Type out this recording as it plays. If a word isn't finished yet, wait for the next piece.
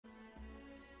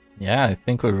Yeah, I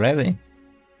think we're ready.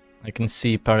 I can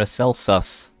see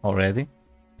Paracelsus already.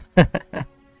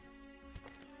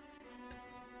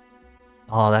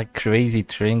 Oh, that crazy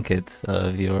trinket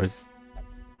of yours.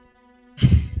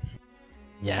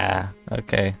 Yeah,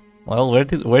 okay. Well, where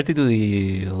did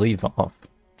we leave off?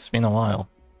 It's been a while.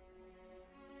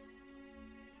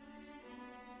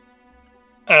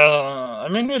 I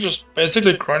mean, we're just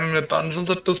basically grinding the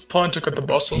dungeons at this point to get the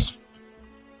bosses.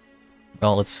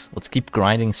 Well, let's keep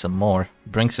grinding some more.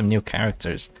 Bring some new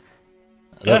characters.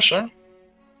 Yeah, sure.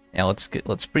 Yeah,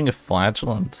 let's bring a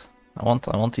flagellant. I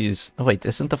want to use. Oh wait,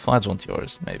 isn't the flagellant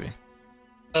yours? Maybe.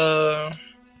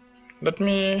 Let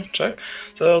me check.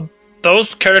 So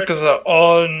those characters are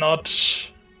all not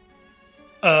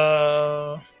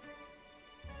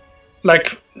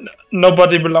like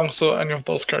nobody belongs to any of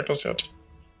those characters yet.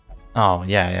 Oh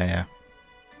yeah.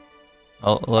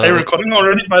 Oh, Are you recording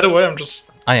already? By the way, I'm just.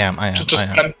 I am.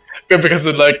 Good because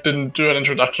it like didn't do an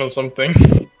introduction or something.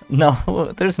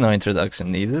 No, there's no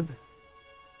introduction needed.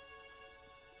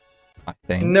 I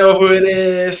think. Know who it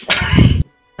is.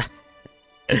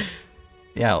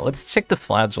 Yeah, let's check the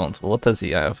flagellant. What does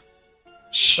he have?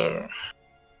 Sure.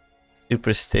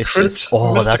 Superstitious.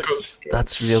 Oh,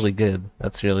 that's really good.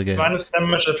 That's really good. Minus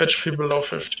damage if HP below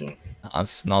 50.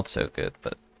 That's not so good,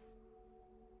 but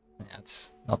yeah,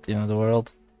 it's not the end of the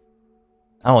world.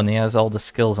 Oh, and he has all the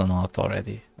skills unlocked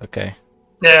already. Okay.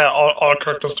 Yeah, all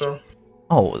characters do.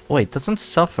 Oh, wait, doesn't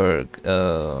Suffer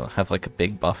have like a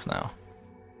big buff now?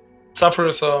 Suffer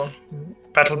is a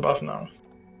battle buff now.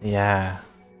 Yeah.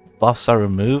 Buffs are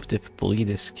removed if bleed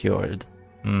is cured.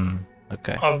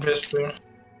 Okay. Obviously.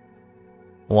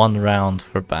 1 round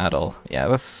for battle. Yeah,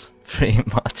 that's pretty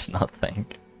much nothing.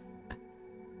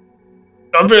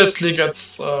 Obviously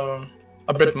gets a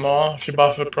bit more if you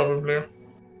buff it, probably.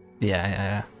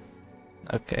 Yeah.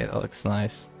 Okay, that looks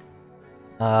nice.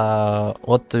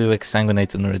 What do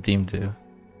Exsanguinate and Redeem do?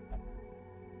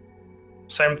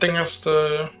 Same thing as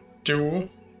the do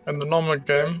in the normal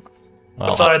game. Well,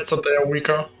 besides that they are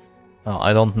weaker. Well,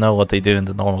 I don't know what they do in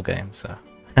the normal game, so...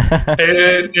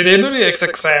 they do the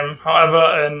exact same.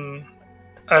 However, in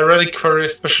a Reliquary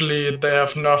especially, they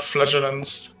have nerf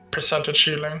flagellants percentage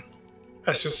healing.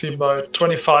 As you see by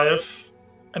 25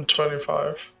 and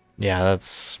 25. Yeah,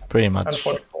 that's pretty much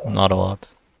not a lot.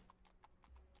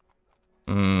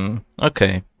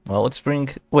 Okay. Well, let's bring...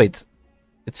 Wait.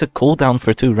 It's a cooldown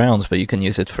for 2 rounds, but you can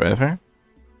use it forever?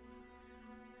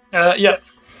 Yeah.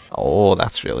 Oh,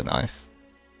 that's really nice.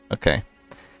 Okay.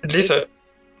 At least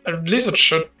it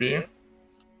should be.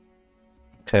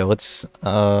 Okay, let's...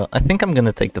 I think I'm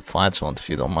gonna take the flagellant, if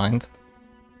you don't mind.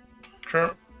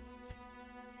 Sure.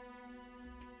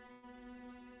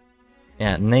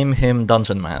 Yeah, name him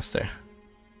Dungeon Master.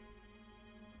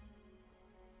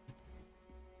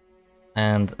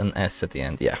 And an S at the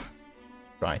end, yeah.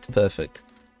 Right, perfect.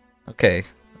 Okay.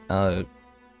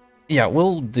 Yeah,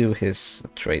 we'll do his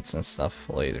traits and stuff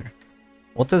later.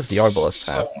 What does the Arbalest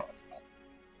have?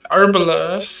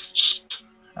 Arbalest...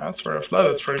 That's very flat,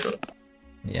 that's pretty good.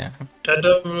 Yeah.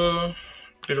 Daredevil...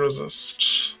 Bleed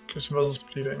resist. Gives versus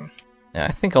bleeding. Yeah,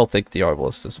 I think I'll take the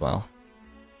Arbalest as well.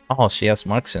 Oh, she has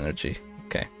Mark Synergy.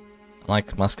 Okay. I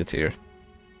like Musketeer.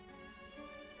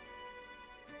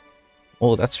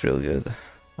 Oh, that's really good.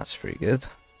 That's pretty good.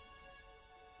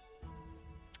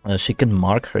 She can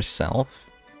mark herself.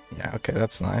 Yeah, okay,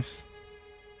 that's nice.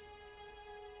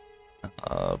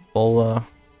 Bola.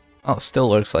 Oh, still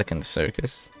works like in the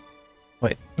circus.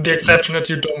 Wait. The exception that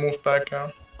you don't move back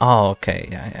now. Oh, okay,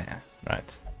 yeah.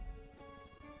 Right.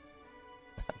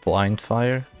 Blind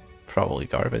fire? Probably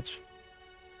garbage.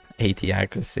 80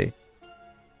 accuracy.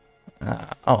 Oh,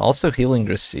 also healing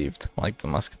received, like the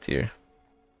Musketeer.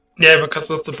 Yeah, because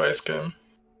that's a base game.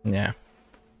 Yeah.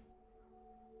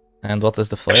 And what is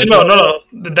the flare? Actually, no.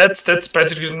 That's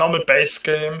basically the normal base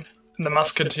game. And the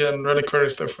Musketeer and Reliquary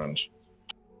is different.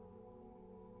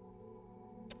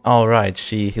 Oh, right.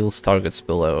 She heals targets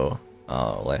below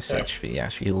less HP. Yeah,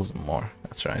 she heals more.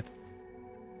 That's right.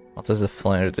 What does the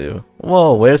flare do?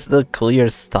 Whoa, where's the clear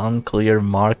stun, clear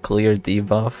mark, clear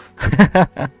debuff?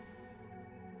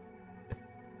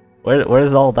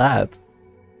 Where's all that?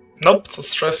 Nope, to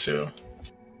stress you.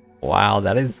 Wow,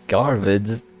 that is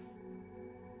garbage.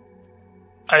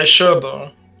 Are you sure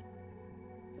though?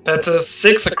 That's a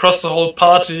 6 across the whole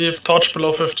party if torch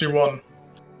below 51.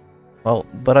 Well,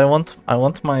 but I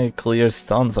want my clear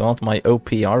stuns, I want my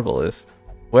OP Arbalest.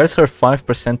 Where's her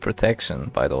 5% protection,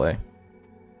 by the way?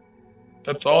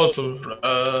 That's also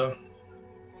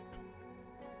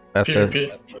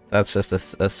that's just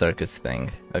a circus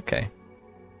thing. Okay.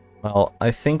 Well, I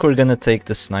think we're gonna take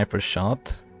the sniper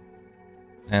shot.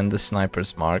 and the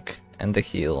sniper's mark, and the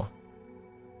heal,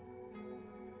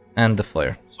 and the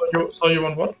flare. So you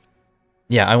want what?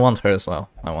 Yeah, I want her as well.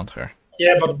 I want her.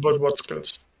 Yeah, but what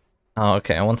skills? Oh,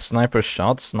 okay. I want sniper's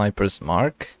shot, sniper's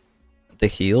mark, the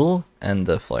heal, and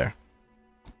the flare.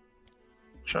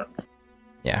 Sure.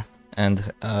 Yeah, and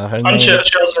her And name... she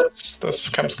also has this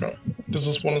camp skill. This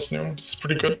is one is new. This is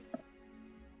pretty good.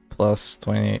 Plus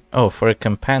 20... Oh, for a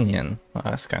companion. Oh,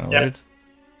 that's kind of weird.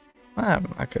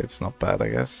 Okay, it's not bad, I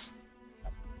guess.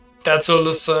 That's all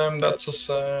the same. That's the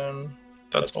same.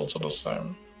 That's also the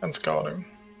same. And scouting.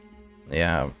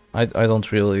 Yeah, I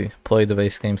don't really play the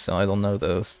base game, so I don't know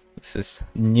those. This is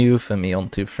new for me on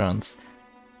two fronts.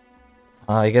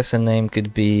 I guess a name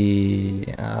could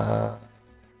be... I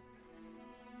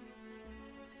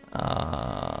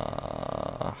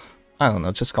don't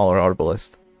know, just call her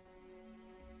Arbalist.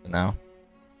 For now.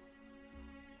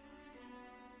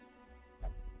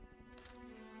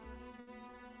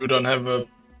 You don't have a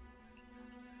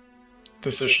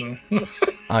decision.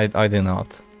 I do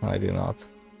not. I do not.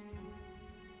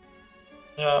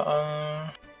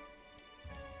 Yeah,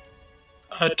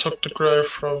 I took the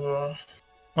grave robber.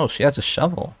 Oh, she has a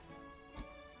shovel.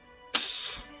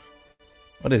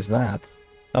 What is that?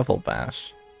 Shovel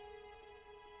bash.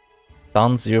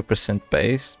 Stun 0%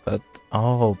 base, but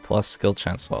oh, plus skill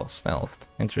chance while stealth.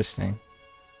 Interesting.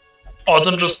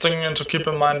 Also interesting and to keep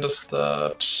in mind is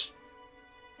that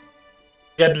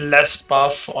you get less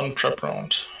buff on prep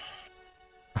round.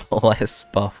 Less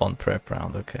buff on prep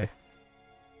round, okay.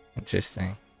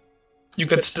 Interesting. You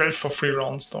get stealth for 3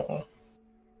 rounds though.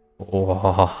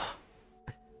 Whoa.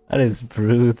 That is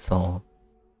brutal.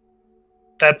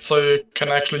 That's so you can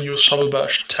actually use Shovel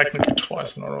Bash technically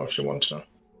twice in a row if you want to.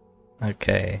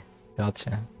 Okay,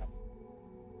 gotcha.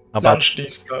 Launch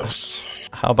these stuffs.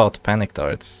 How about panic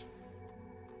darts?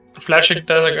 Flashing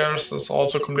daggers is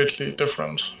also completely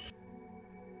different.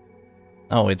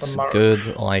 Oh, it's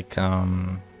good, like,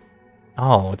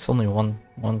 oh, it's only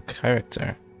one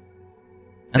character.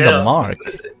 And yeah, the mark.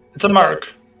 It's a mark.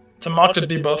 It's a mark that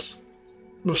debuffs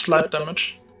with slight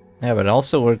damage. Yeah, but it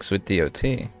also works with DOT.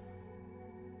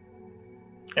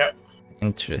 Yeah.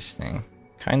 Interesting.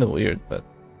 Kind of weird, but...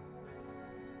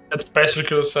 It's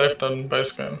basically the same than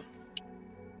base game.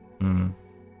 Hmm.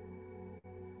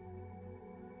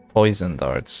 Poison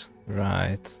darts.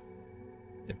 Right.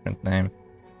 Different name.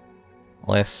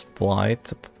 Less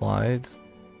blight applied.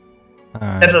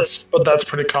 Yeah, that's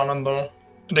pretty common though.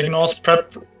 It ignores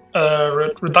prep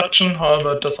reduction,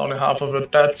 however it does only half of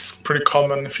it. That's pretty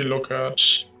common if you look at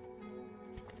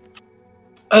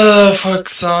for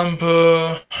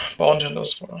example Bounty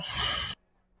Hunters.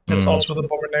 It's also with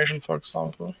Abomination, for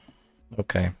example.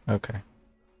 Okay, okay.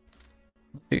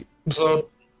 So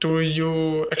do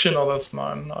you actually know that's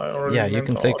mine? I already yeah, you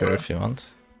can take her if you want.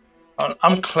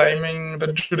 I'm claiming the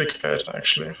Judicator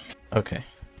actually. Okay. I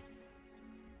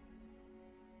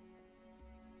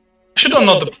actually don't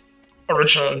know the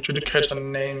original Judicator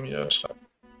name yet.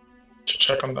 To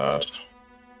check on that.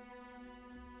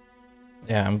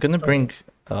 Yeah, I'm gonna bring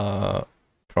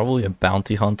probably a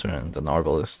Bounty Hunter and an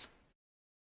Arbalist.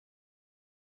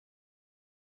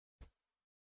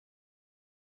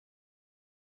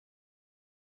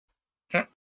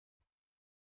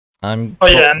 Oh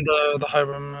yeah, and the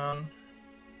Highwayman.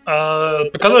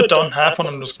 Because I don't have one,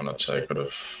 I'm just gonna take it.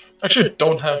 If actually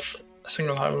don't have a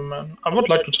single Highwayman, I would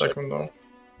like to take one though.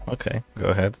 Okay, go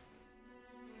ahead.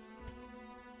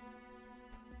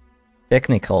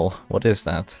 Technical, what is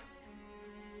that?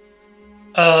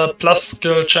 Plus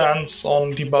skill chance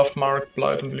on debuff, mark,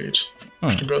 blight, and bleed.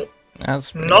 Pretty good.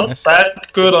 That's pretty not nice.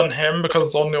 that good on him because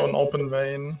it's only on open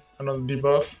vein and on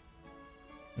debuff.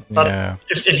 But yeah.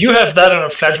 if you have that in a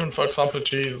Fledgling, for example,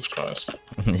 Jesus Christ.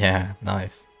 Yeah,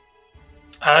 nice.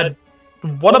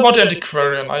 What about the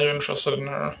Antiquarian? Are you interested in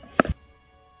her?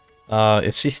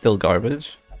 Is she still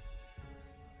garbage?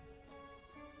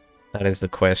 That is the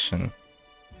question.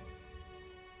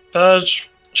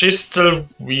 She's still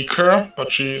weaker, but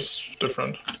she's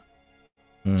different.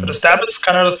 So the stab is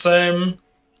kind of the same.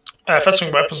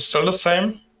 Festing weapons is still the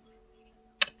same.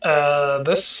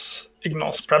 This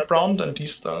ignores prep round and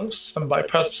de-stealths and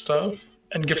bypasses stealth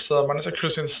and gives a minus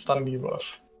accuracy and stun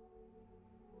debuff.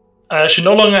 She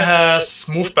no longer has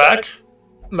move back,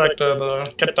 like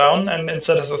the get down, and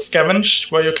instead has a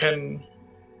scavenge where you can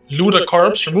loot a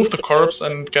corpse, remove the corpse,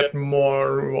 and get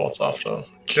more rewards after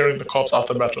clearing the corpse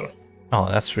after battle. Oh,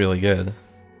 that's really good.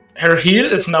 Her heal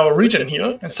is now a regen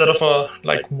heal instead of a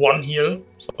one heal,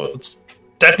 so it's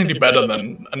definitely better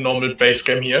than a normal base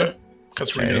game heal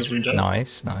because regen is regen.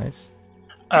 Nice, nice.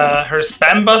 Her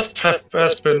spam buff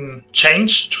has been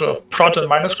changed to a prot and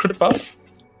minus crit buff.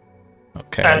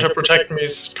 Okay. And her protect me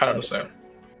is kind of the same.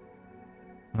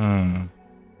 Hmm.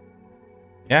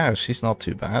 Yeah, she's not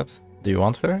too bad. Do you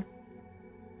want her?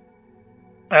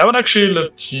 I would actually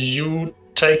let you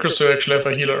take her so you actually have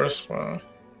a healer as well.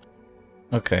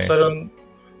 Okay. So I don't.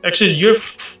 Actually, you have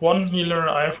one healer,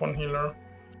 I have one healer.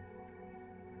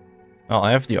 Well,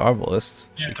 I have the Arbalist.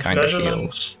 She kind of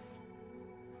heals.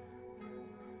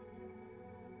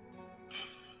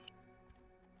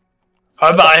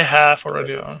 However, I have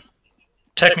already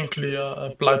technically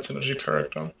a Blight Synergy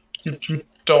character. You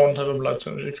don't have a Blight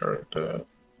Synergy character.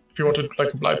 If you wanted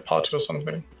like a Blight party or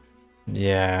something.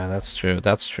 Yeah, that's true.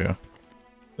 That's true.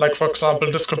 Like, for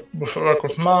example, this could work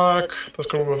with Mark, this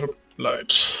could work with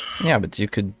Blight. Yeah, but you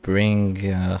could bring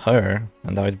her,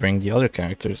 and I would bring the other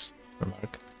characters for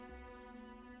Mark.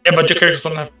 Yeah, but your characters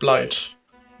don't have Blight.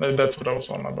 That's what I was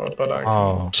on about, but I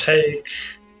can take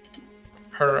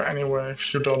her anyway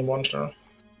if you don't want her.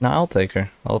 No, I'll take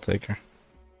her. I'll take her.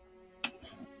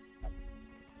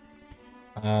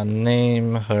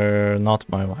 Name her not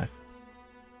my wife.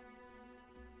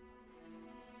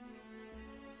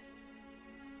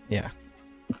 Yeah.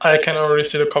 I can already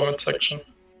see the comment section.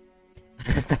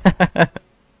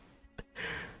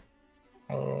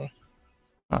 Oh.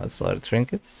 That's a lot of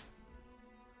trinkets.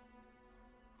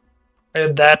 Yeah,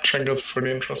 that trinket is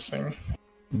pretty interesting.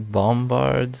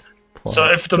 Bombard. So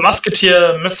if the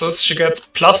musketeer misses, she gets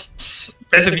plus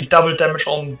basically double damage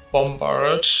on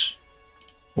bombard,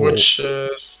 which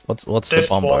is what's this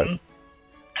the bombard? one.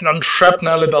 And on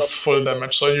shrapnel it does full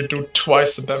damage, so you do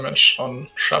twice the damage on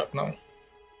shrapnel.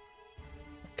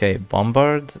 Okay,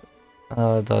 bombard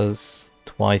does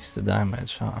twice the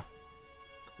damage, huh?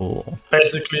 Cool.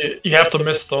 Basically, you have to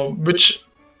miss though, which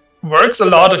works a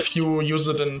lot if you use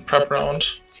it in prep round.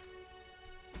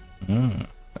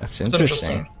 That's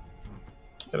interesting.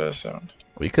 It is, yeah.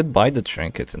 We could buy the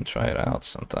trinket and try it out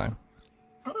sometime.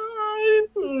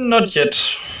 Not yet.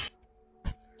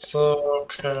 So,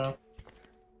 okay.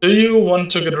 Do you want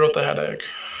to get rid of the headache?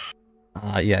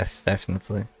 Yes,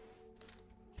 definitely.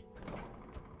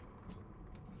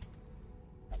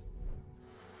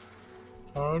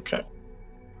 Okay.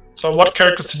 So what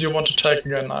characters did you want to take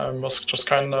again? I was just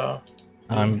kinda...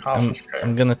 I'm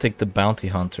gonna take the Bounty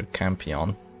Hunter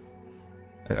Campion.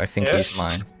 I think he's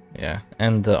mine. Yeah,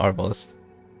 and the Arbalist.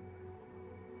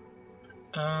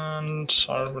 And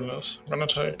Arbalist. I'm gonna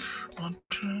take...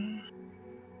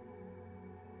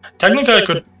 Technically I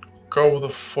could go with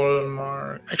a full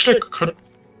Mark. Actually I could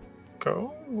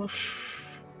go with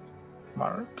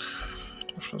Mark.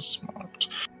 Which is marked.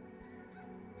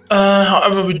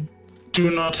 However, we do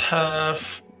not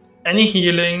have any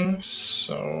healing,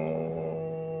 so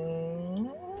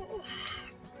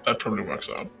that probably works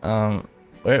out.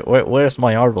 Where's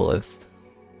my Arbalist?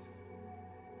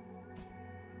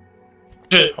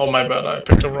 Oh my bad, I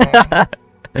picked the wrong.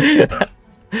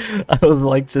 I was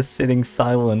like just sitting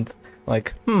silent,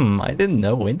 like, I didn't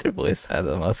know Wynterbliss had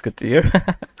a musketeer.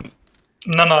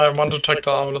 No, I want to take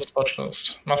the Arbalist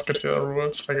Specialist. Musketeer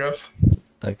rules, I guess.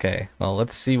 Okay, well,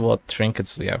 let's see what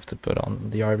trinkets we have to put on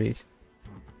the RB.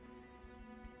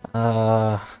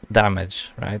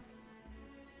 Damage, right?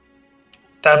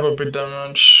 That would be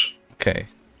damage. Okay.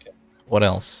 What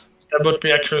else? That would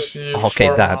be accuracy. Okay,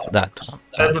 that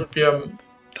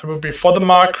would be for the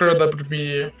marker. That would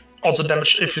be also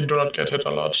damage if you do not get hit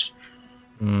a lot.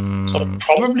 So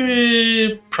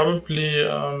probably.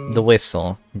 The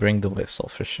whistle. Bring the whistle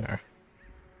for sure.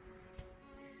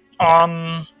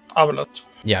 On Arbalist.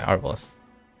 Yeah, Arbalist.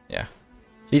 Yeah.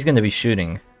 He's gonna be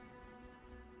shooting.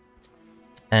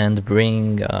 And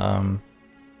bring the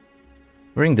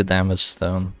damage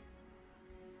stone.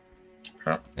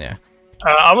 Sure. Yeah.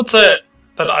 I would say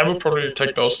that I would probably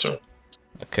take those two.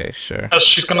 Okay, sure. As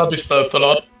she's gonna be stealthed a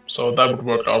lot, so that would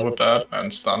work out with that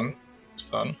and stun.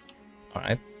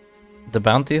 Alright. The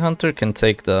bounty hunter can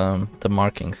take the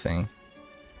marking thing.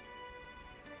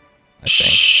 I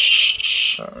think.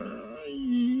 Sure.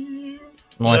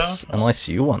 Unless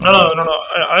you want. No.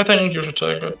 I think you should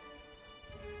take it.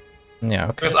 Yeah,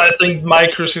 okay. Because I think my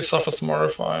accuracy suffers more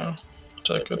if I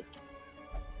take it.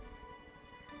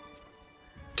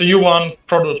 Do you want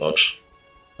Proto Dodge?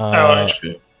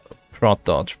 HP. Prot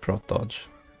dodge.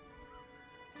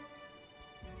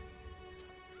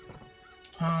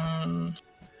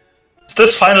 Is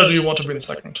this fine or do you want to be in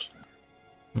second?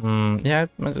 Yeah,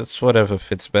 it's whatever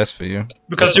fits best for you.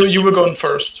 Because you were going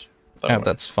first. Yeah,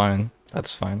 that's fine.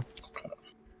 That's fine.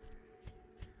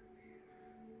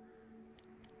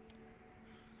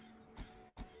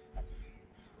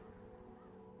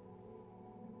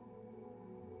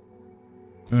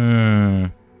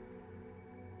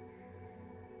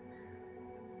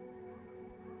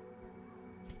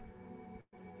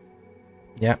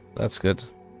 Yeah, that's good.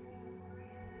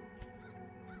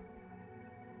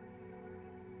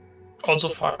 Also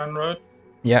fine, right?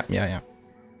 Yeah, yeah, yeah.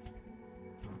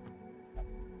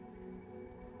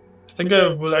 I think I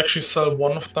will actually sell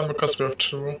one of them because we have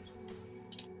two.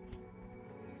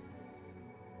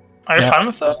 Are you Yeah. fine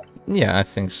with that? Yeah, I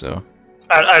think so.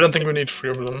 I don't think we need three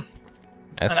of them.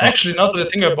 That's And actually, now that I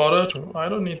think about it, I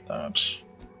don't need that.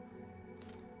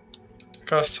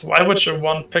 Because why would you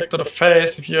want pick to the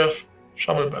face if you have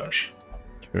shovel bash?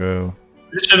 true.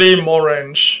 Literally more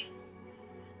range.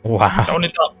 Wow.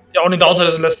 The only downside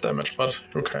is less damage, but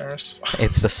who cares?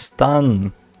 It's a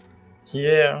stun.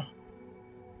 Yeah.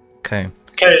 Okay.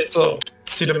 Okay, so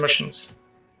see the missions.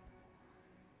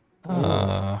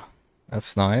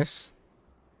 That's nice.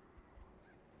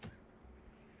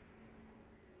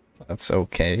 That's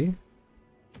okay.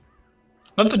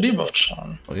 Not the debuff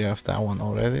charm. We have that one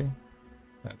already.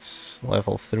 That's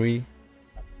level 3.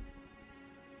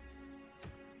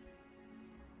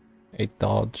 8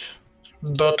 dodge.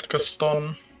 Dot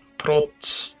Gaston.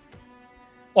 Prot.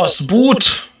 Os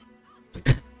Boot!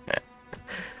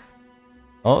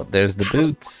 Oh, there's the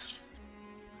boots.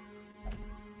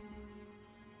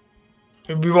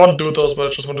 We won't do those, but I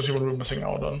just want to see what we're missing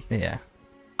out on. Yeah.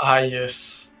 Ah,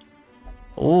 yes.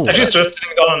 Oh, Actually, that stress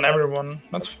down on everyone.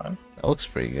 That's fine. looks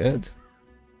pretty good.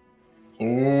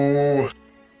 Ooh.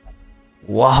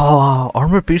 Wow,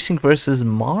 armor piercing versus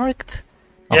marked?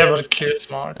 Oh. Yeah, but clear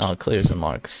smart. Oh, clears a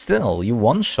mark. Still, you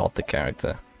one-shot the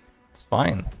character. It's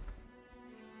fine.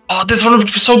 Oh, this one would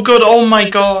be so good. Oh my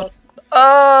god.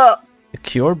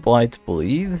 Cure Blight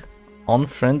Bleed?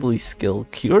 Unfriendly skill.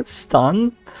 Cure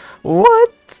Stun?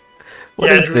 What?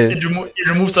 What is this? It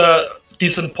removes a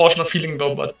decent portion of healing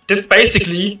though, but this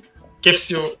basically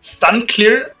gives you stun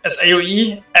clear as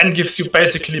AoE and gives you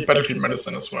basically battlefield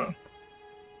medicine as well.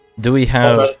 Do we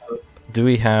have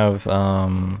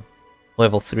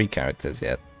level 3 characters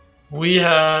yet? We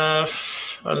have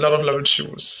a lot of level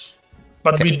 2s.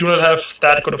 But we do not have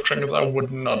that good of trinkets. I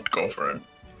would not go for it.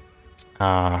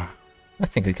 I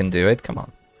think we can do it. Come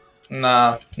on.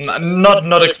 Nah,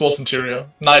 not exposed interior.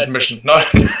 Night mission. No,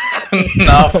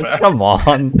 nah, fair. Come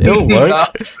on, it'll work. Nah.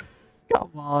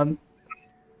 Come on.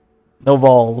 No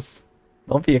balls.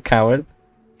 Don't be a coward.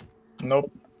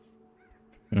 Nope.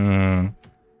 Hmm.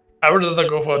 I would rather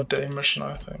go for a day mission,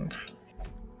 I think.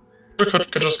 We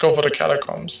could just go for the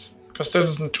catacombs. Because this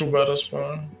isn't too bad as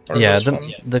well. Or Yeah, this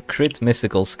one. the crit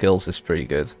mystical skills is pretty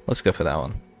good. Let's go for that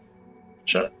one.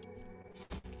 Sure.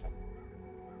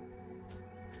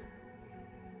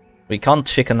 We can't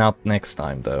chicken out next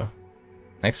time, though.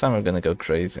 Next time we're gonna go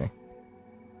crazy.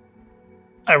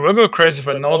 I will go crazy if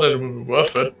I know that it will be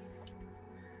worth it.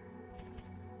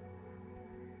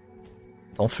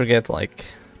 Don't forget, like,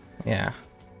 yeah,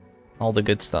 all the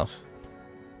good stuff.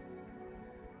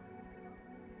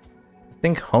 I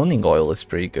think honing oil is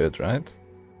pretty good, right?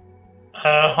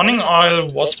 Honing oil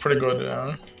was pretty good,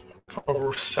 yeah.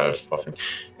 For self-buffing.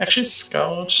 Actually,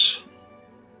 scout.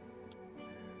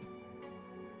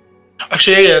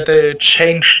 Actually, yeah, they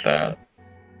changed that.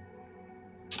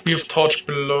 Speed of torch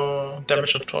below,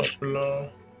 damage of torch below.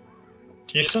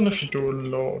 Decent if you do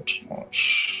low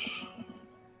torch.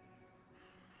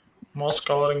 More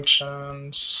scouting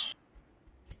chance.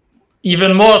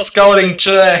 Even more scouting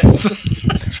chance!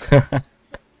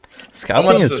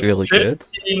 Scouting is really 15,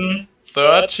 good.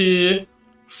 30,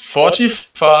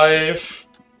 45.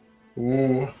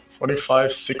 Ooh,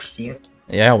 45, 60.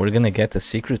 Yeah, we're gonna get the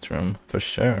secret room for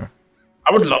sure.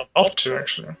 I would love to,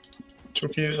 actually. 2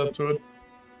 keys, I'd do it.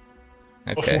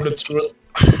 Okay. Oh, let's do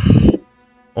it.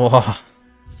 Oh.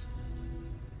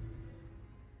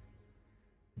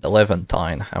 The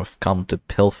Levantine have come to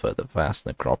pilfer the vast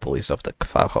necropolis of the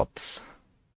Kvarots.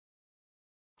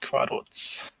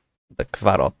 Quadrats. The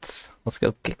Kvarots. Let's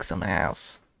go kick some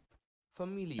ass.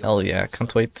 Hell yeah,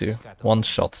 can't wait to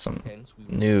one-shot some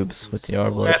noobs with the I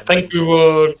Arblet. think we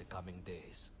will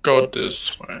go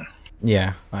this way.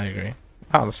 Yeah, I agree.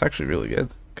 Oh, that's actually really good.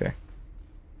 Okay.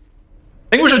 I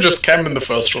think we should just camp in the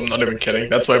first room, not even kidding.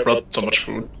 That's why I brought so much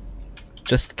food.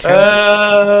 Just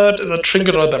camp. Is a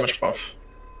trinket or a damage buff?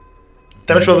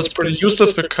 Damage buff is pretty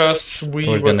useless because We're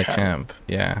will gonna camp.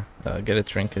 Yeah, get a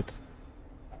trinket.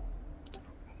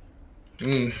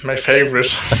 My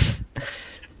favorite.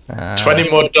 20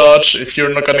 more dodge if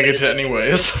you're not gonna get hit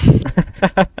anyways.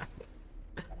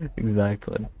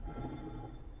 Exactly.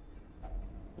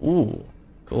 Ooh,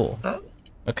 cool. Huh?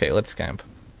 Okay, let's camp.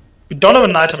 We don't have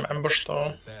an item ambush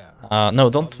though. No,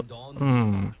 don't.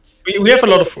 We have a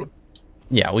lot of food.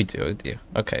 Yeah, we do.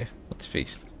 Okay, let's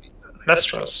feast. Less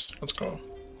stress. Let's go.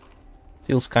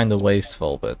 Feels kind of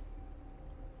wasteful, but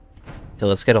So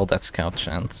let's get all that scout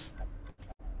chance.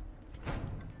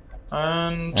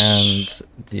 And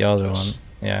the other one,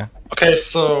 yeah. Okay,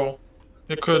 so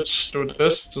you could do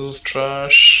this. This is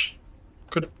trash.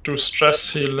 Could do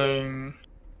stress healing.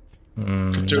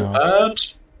 Could do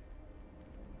that.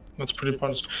 That's pretty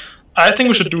pointless. I think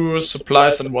we should do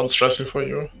supplies and one stress heal for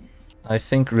you. I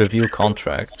think review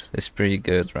contract is pretty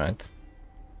good, right?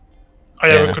 Oh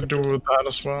yeah, we could do that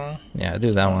as well. Yeah,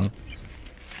 do that one.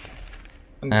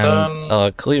 And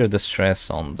then clear the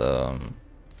stress on the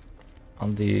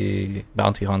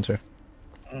bounty hunter.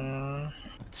 I'd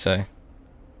say.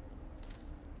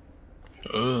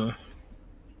 Yeah,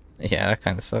 that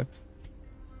kind of sucks.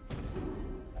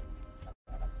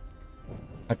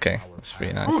 Okay, that's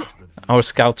pretty nice. Our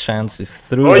scout chance is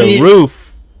through the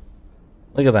roof.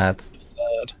 Look at that.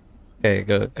 Sad. Okay,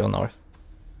 go north.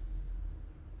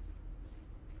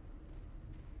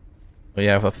 We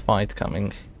have a fight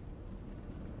coming.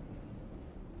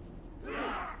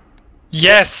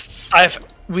 Yes,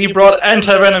 we brought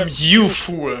anti-venom, you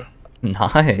fool.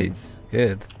 Nice,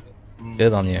 good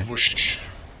on you. Whoosh.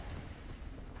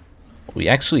 We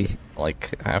actually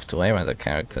like have to aim at the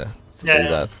character to do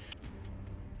that.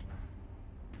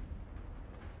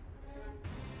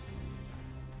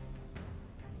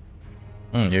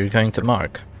 You're going to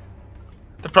mark.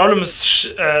 The problem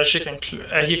is he can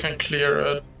clear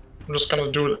it. I'm just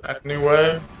gonna do it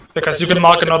anyway because you can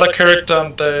mark another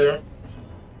character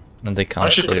and they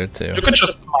can't clear too. You could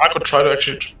just mark or try to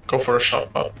actually go for a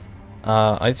shot. But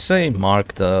I'd say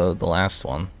mark the last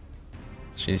one.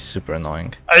 She's super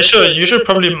annoying. You should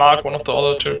probably mark one of the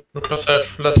other two because I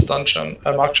have less dungeon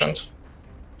mark chance.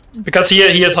 Because he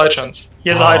has high chance. He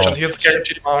has a high chance. He has a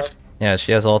guaranteed mark. Yeah,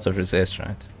 she has auto resist,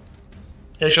 right?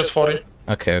 Yeah, she has 40.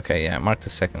 Okay, yeah. Mark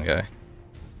the second guy.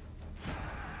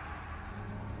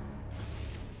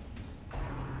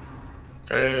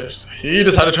 Okay, he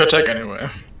decided to attack anyway.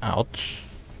 Ouch.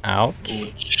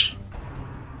 Ouch.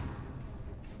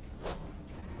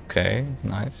 Okay,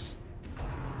 nice.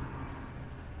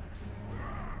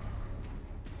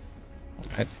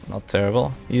 Right, not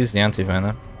terrible. Use the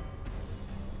anti-venom.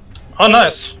 Oh,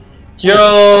 nice.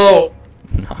 Yo!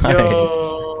 Nice.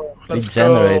 Yo! Let's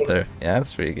Generator. go. Yeah,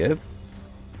 that's pretty good.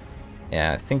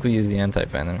 Yeah, I think we use the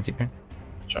anti-venom here.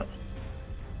 Sure.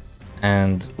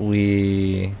 And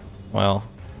we're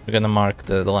gonna mark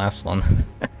the last one.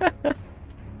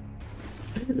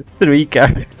 3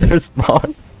 characters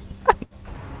marked.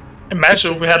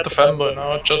 Imagine if we had the fanboy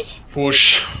now, just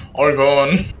whoosh, all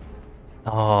gone.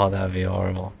 Oh, that'd be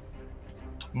horrible.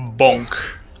 Bonk.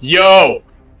 Yo!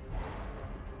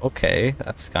 Okay,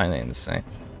 that's kinda insane.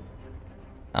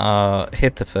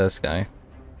 Hit the first guy.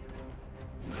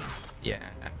 Yeah.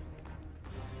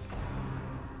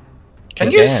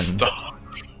 Can you stop?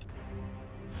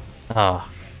 Ah.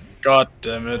 God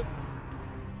damn it.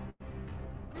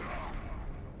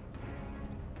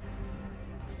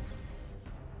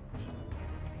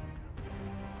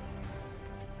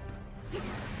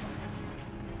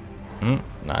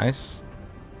 Nice.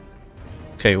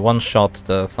 Okay, one shot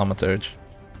the thaumaturge.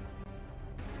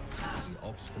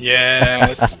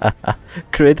 Yes.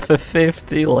 Crit for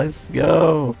 50, let's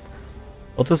go.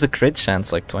 What was the crit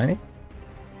chance, like 20?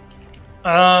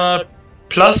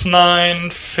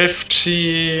 +9,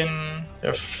 15.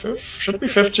 Yeah, should be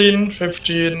 15,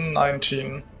 15,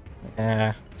 19.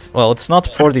 Yeah. It's not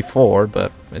 44,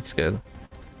 but it's good.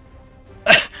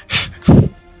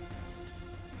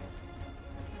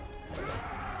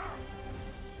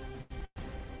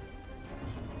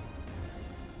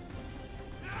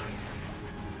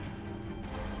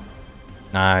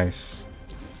 Nice.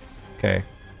 Okay.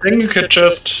 I think you could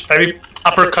just maybe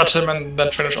uppercut him and then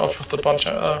finish off with the bunch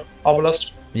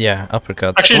obelisk. Yeah,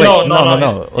 uppercut. Actually, wait,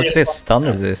 no. Look at this stun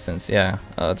resistance. Yeah,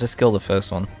 just kill the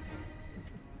first one.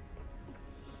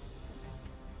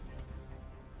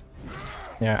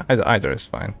 Yeah, either is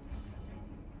fine.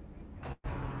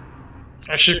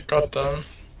 Actually, goddamn.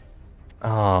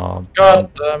 Oh.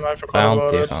 Goddamn, I forgot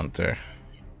about Bounty it. hunter.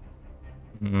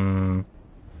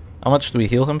 How much do we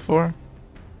heal him for?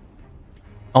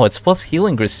 Oh, it's plus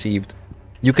healing received.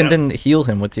 You can then heal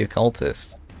him with the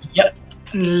occultist. Yeah,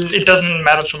 it doesn't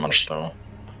matter too much though.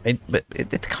 But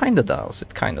it kinda does.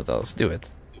 It kinda does. Do it.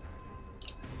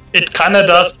 It kinda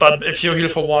does, but if you heal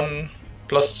for 1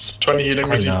 plus 20 healing,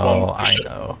 receive 1. I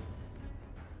know.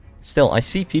 Still, I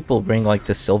see people bring like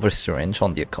the silver syringe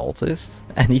on the occultist,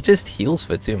 and he just heals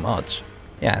for too much.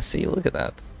 Yeah, see, look at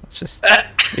that. It's just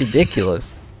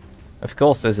ridiculous. Of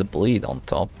course, there's a bleed on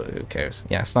top, but who cares?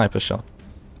 Yeah, sniper shot.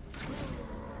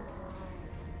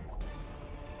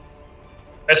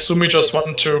 I assume you just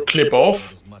want to clip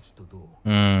off.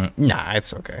 Nah,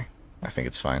 it's okay. I think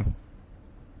it's fine.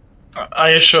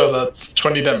 Are you sure that's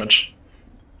 20 damage?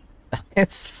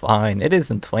 It's fine. It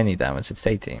isn't 20 damage, it's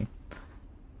 18.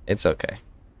 It's okay.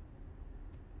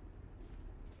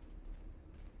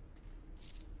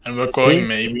 And we're going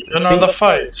maybe another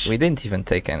fight. We didn't even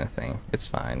take anything. It's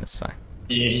fine, it's fine.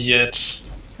 Idiot.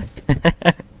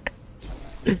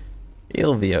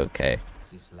 He'll be okay.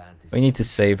 We need to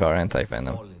save our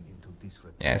anti-venom.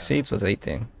 Yeah, see, it was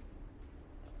 18.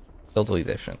 Totally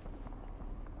different.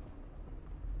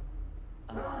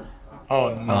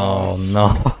 Oh no. Oh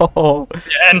no.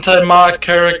 The anti-mark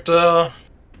character.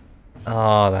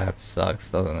 Oh, that sucks,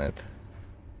 doesn't it?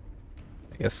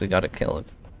 I guess we gotta kill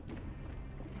it.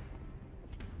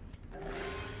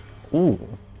 Ooh.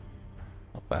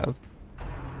 Not bad.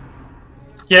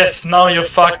 Yes, now you're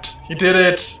fucked. He did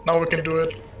it. Now we can do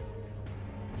it.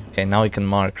 Okay, now we can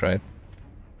mark, right?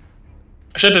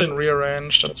 Actually, I didn't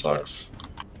rearrange. That sucks.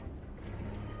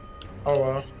 Oh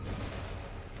well.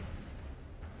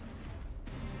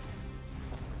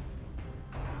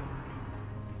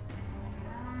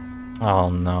 Oh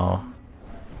no.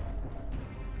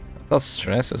 That's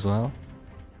stress as well.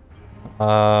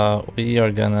 We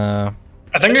are gonna...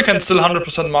 I think you can still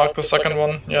 100% mark the second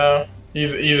one. Yeah,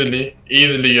 easily.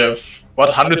 Easily you have, what,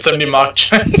 170 mark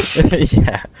chance?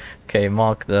 Yeah. Okay,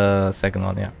 mark the second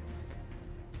one, yeah.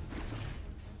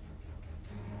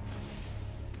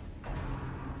 I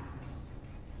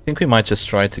think we might just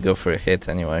try to go for a hit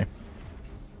anyway.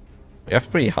 We have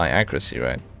pretty high accuracy,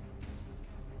 right?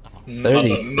 Not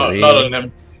on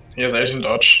him. He has 18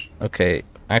 dodge. Okay,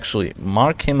 actually,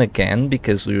 mark him again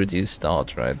because we reduced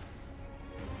dodge, right?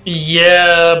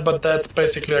 Yeah, but that's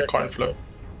basically a coin flip.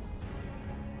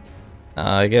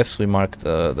 I guess we marked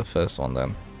the first one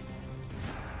then.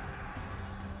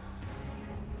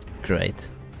 Great.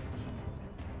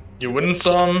 You win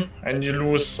some and you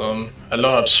lose some. A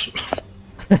lot.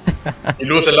 You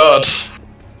lose a lot.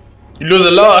 You lose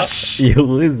a lot. You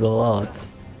lose a lot.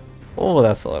 Oh,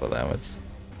 that's a lot of damage.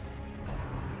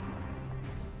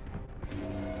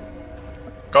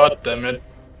 God damn it.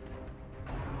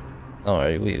 Don't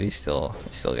worry, we still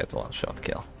get one shot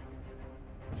kill.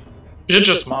 You should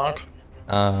just mark.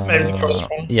 Maybe the first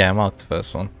one. Yeah, mark the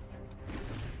first one.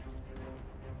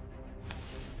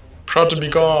 Proud to be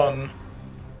gone.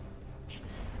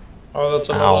 Oh, that's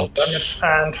a lot of damage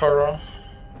and horror.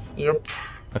 Yep.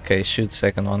 Okay, shoot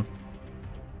second one.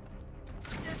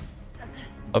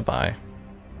 Bye-bye.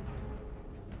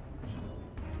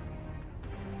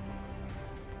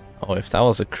 Oh, if that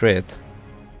was a crit.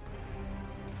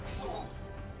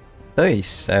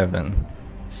 37.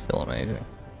 Still amazing.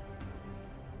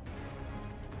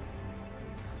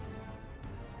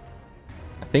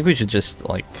 I think we should just,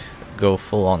 like, go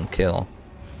full on kill.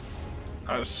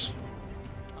 Nice.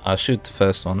 I'll shoot the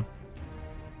first one.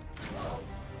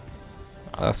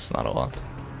 Oh, that's not a lot.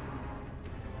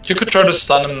 You could try to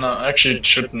stun him now. Actually, you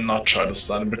should not try to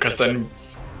stun him because then...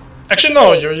 Actually,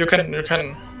 no, you can.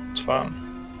 It's fine.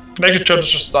 You can actually try to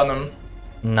just stun him.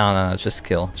 No, just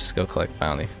kill. Just go collect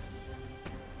bounty.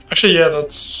 Actually, yeah,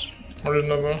 that's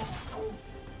reasonable.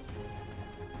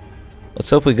 Let's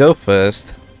hope we go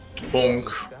first. Bonk.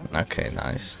 Okay,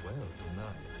 nice.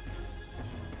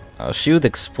 Oh, she would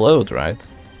explode, right?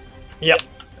 Yeah.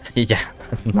 Yeah,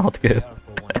 not good.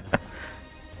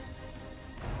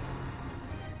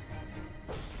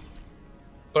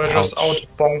 So I just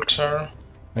out-bonked her.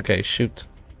 Okay, shoot.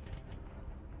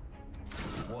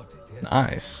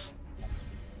 Nice.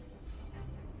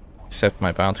 Except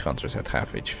my bounty hunter's at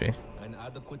half HP. An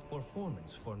adequate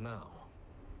performance for now.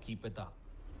 Keep it up.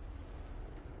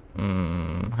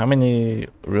 How many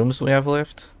rooms do we have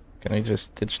left? Can we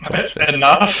just ditch torches?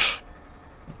 Enough?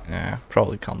 Yeah,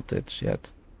 probably can't ditch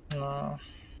yet. No.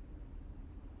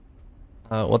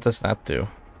 What does that do?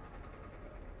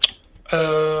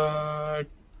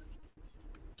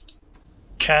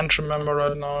 Can't remember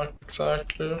right now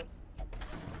exactly.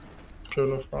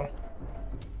 Beautiful.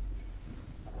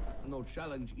 No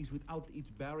challenge is without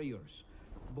its barriers.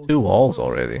 2 walls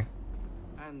already.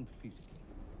 And physically.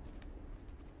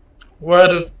 Where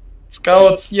the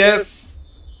scouts? Yes.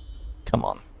 Come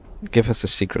on, give us a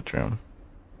secret room.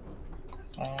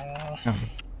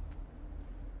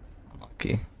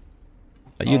 Lucky.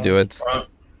 You do it.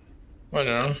 Well,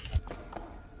 yeah.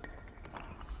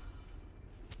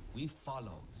 We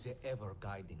follow the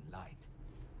ever-guiding light.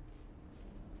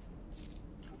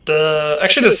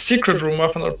 Actually, the secret room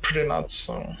weapons are pretty nuts,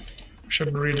 so we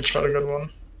should really try to get one.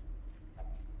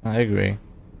 I agree.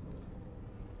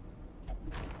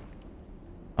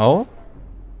 Oh?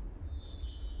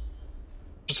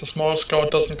 Just a small scout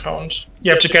doesn't count.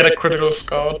 You have to get a critical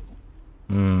scout.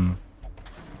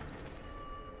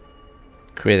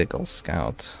 Critical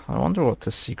Scout. I wonder what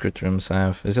the secret rooms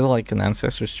have. Is it like an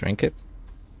Ancestor's Trinket?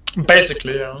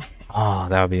 Basically, yeah. Oh,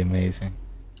 that would be amazing.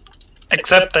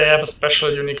 Except they have a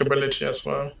special unique ability as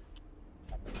well.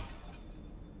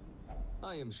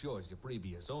 I am sure the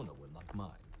previous owner will not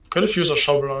mind. Could have used a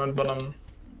shovel on it, but I'm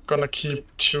gonna keep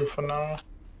 2 for now.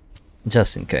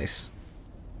 Just in case.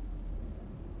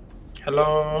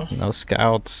 Hello. No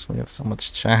scouts. We have so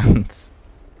much chance.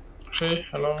 Actually,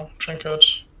 hello, trinket.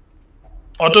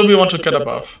 Or do we want to get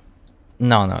above?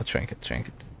 No, no, trinket,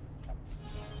 trinket.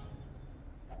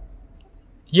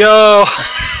 Yo!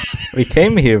 We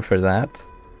came here for that.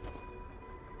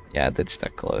 Yeah, ditch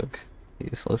that cloak.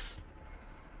 Useless.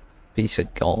 Piece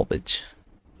of garbage.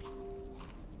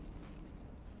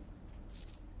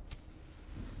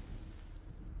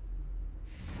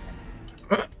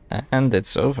 And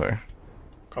it's over.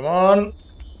 Come on.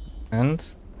 And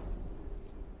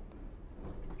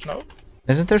No.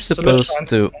 isn't there Still a supposed chance.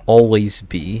 to always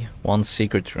be one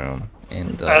secret room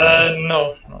in the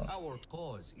No. No. Our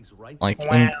cause is right. like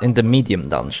Wow. in the medium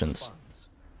dungeons?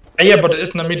 Yeah, but it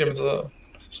isn't a medium, it's a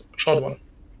short one.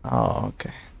 Oh,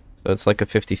 okay. So it's like a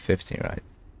 50-50, right?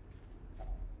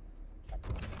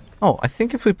 Oh, I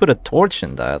think if we put a torch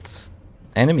in that,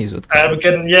 enemies would come. We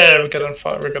get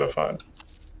a fight.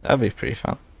 That'd be pretty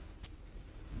fun.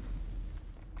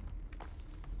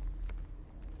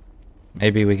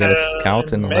 Maybe we get a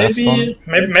scout in the last one.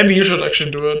 Maybe you should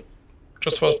actually do it.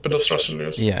 Just for a bit of stress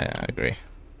relief. Yeah, I agree.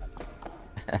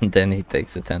 And then he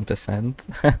takes the 10%.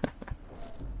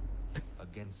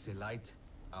 Against the light,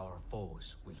 our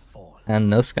foes will fall. And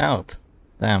no scout.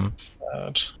 Damn.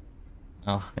 Sad.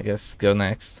 Oh, I guess go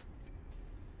next.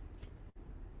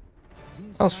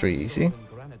 That was pretty easy.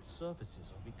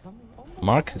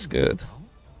 Mark is good.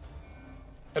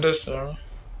 It is,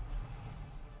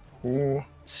 Ooh.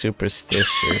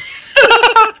 Superstitious.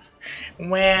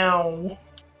 Wow.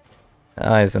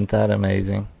 Oh, isn't that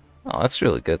amazing? Oh, that's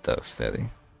really good though, Steady.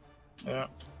 Yeah.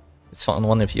 It's on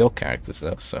one of your characters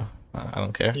though, so I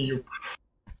don't care. You.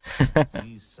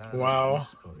 Wow.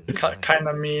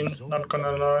 Kinda mean, not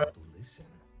gonna lie.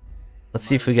 Let's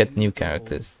see if we get new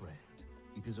characters.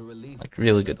 Like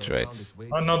really good traits.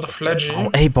 Another Fledgy. Oh,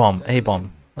 A-bomb,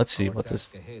 A-bomb. Let's see what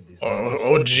this...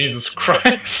 Oh, Jesus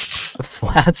Christ. A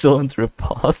flatulent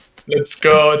riposte. Let's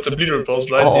go. It's a bleed repulse,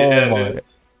 right? Oh yeah, my. it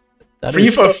is. That Free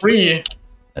is- for free.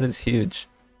 That is huge.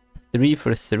 3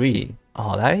 for 3.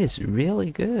 Oh, that is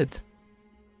really good.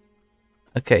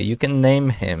 Okay, you can name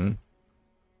him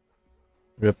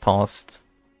Riposte.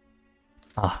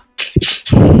 Ah.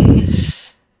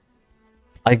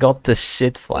 I got the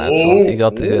shit flat, so you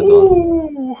got the good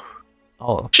one.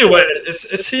 Oh, Actually, wait,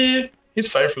 is he?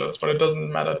 He's faithless, but it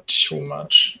doesn't matter too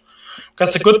much.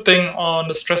 Because the good thing on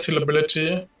the stress heal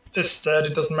ability is that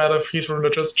it doesn't matter if he's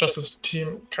religious, just his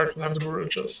team characters have to be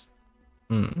religious.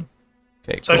 hmm.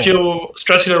 Okay, So if you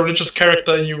stress heal a religious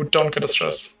character, you don't get a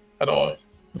stress at all.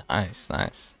 Nice,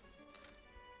 nice.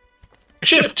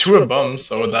 Actually, I have 2 bombs,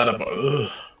 so that about. Ugh.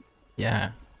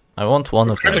 Yeah, I want one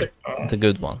of them. Critic- The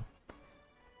good one.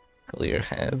 Clear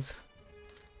head.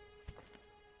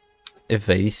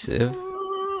 Evasive.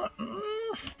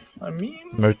 I mean,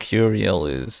 Mercurial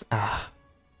is... Ah.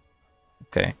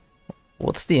 Okay.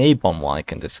 What's the A-bomb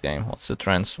like in this game? What's the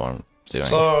transform doing?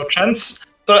 so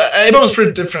the A-bomb is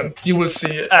pretty different. You will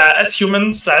see. As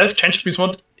human self, change beast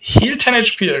mode, heal 10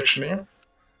 HP actually.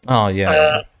 Oh,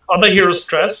 yeah. Other heroes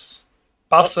stress,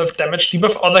 buff self damage,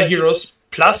 debuff other heroes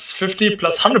plus 50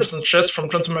 plus 100% stress from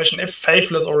transformation if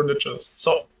faithless or religious.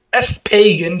 So as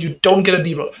pagan, you don't get a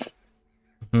debuff.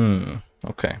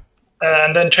 Okay.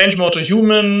 And then change mode to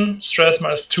human, stress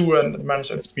 -2 and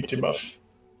 -8 speed debuff.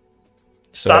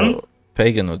 Stun, So,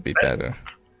 Pagan would be better.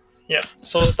 yeah.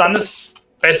 So stun is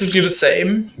basically the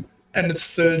same, and it's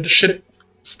still the shit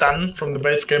stun from the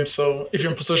base game. So if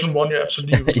you're in position 1, you're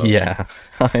absolutely useless. Yeah,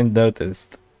 I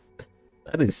noticed.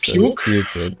 That is so Puke?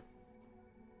 stupid.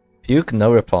 Puke,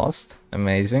 no riposte.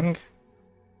 Amazing.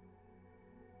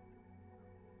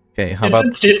 Okay, how about...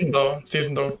 It's decent though. It's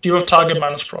decent though. Debuff target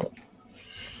 -prop.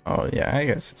 Oh, yeah, I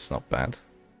guess it's not bad.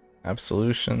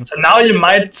 Absolution. So now you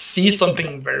might see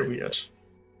something very weird.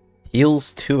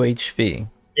 Heals 2 HP.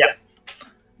 Yeah.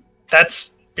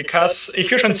 That's because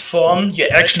if you transform, you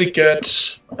actually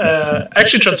get...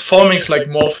 actually transforming is like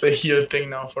more of the heal thing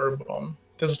now for a bomb.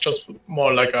 This is just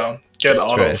more like a get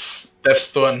out of Stress.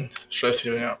 Deathstone stress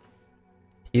heal, yeah.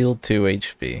 Heal 2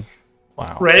 HP.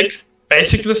 Wow. Rake,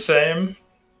 basically the same.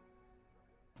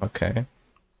 Okay.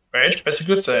 Rage,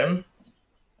 basically the same.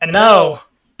 And now,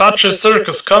 Butcher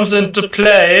Circus comes into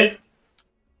play.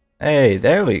 Hey,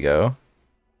 there we go.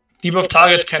 Debuff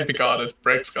target can't be guarded.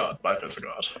 Breaks guard. Bypass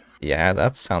guard. Yeah,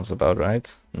 that sounds about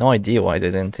right. No idea why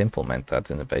they didn't implement that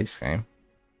in the base game.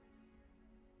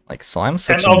 Like, Slime's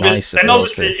such a nice And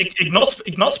ability. obviously,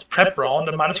 ignores prep round.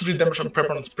 And minus 50 damage on prep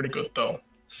round is pretty good, though.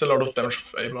 Still a lot of damage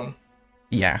with A-bomb.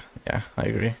 Yeah, I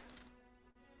agree.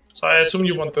 So I assume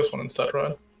you want this one instead,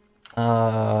 right?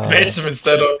 Uh,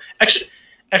 Instead of...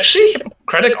 Actually,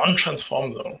 Hippocratic on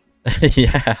transform, though.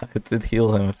 yeah, it did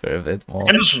heal him for a bit more. I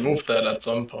can just remove that at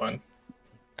some point.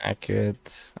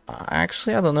 Accurate.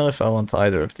 Actually, I don't know if I want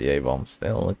either of the A-bombs. They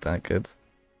don't look that good.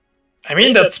 I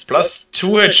mean, that's plus 2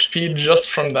 HP just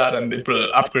from that, and it will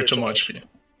upgrade to more HP.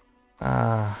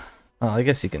 Well, I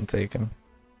guess you can take him.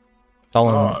 Call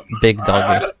him Big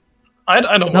Doggy. I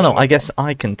don't No, want I guess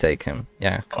I can take him.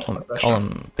 Yeah, call sure.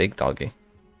 him Big Doggy.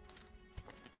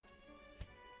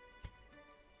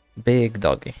 Big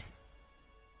Doggy.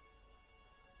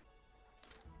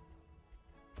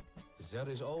 There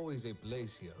is always a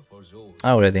place here for those.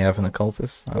 I already have an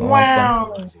occultist. I don't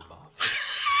want one.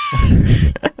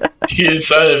 He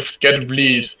himself get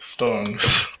bleed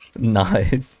stones.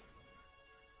 Nice.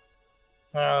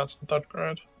 Yeah, that's not that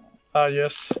great.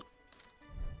 Yes.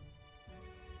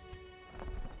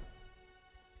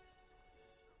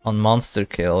 On monster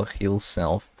kill, heal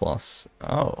self plus.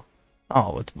 Oh,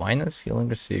 with minus healing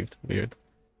received. Weird.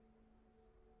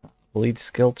 Bleed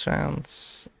skill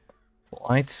chance.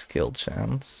 Light skill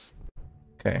chance.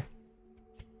 Okay.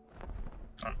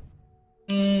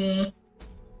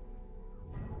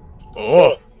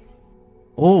 Oh.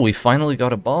 Oh, we finally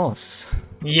got a boss.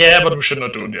 Yeah, but we should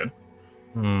not do it yet.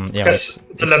 Yeah, Because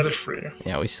it's a level 3.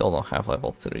 yeah, we still don't have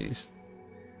level 3s.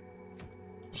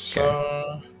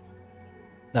 So...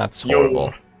 That's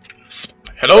horrible.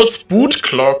 Hello, Spoot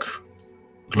Clock.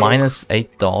 Minus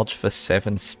 8 dodge for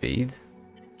 7 speed.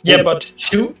 Yeah, but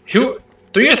who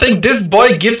do you think this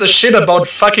boy gives a shit about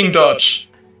fucking dodge?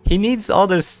 He needs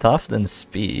other stuff than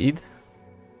speed.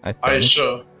 I think. Are you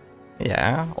sure?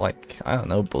 Yeah, like, I don't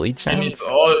know, bleed He chance? needs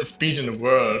all the speed in the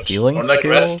world. Healing or like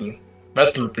skills? Vestal.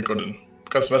 Vestal would be good in.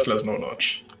 Because Vestal has no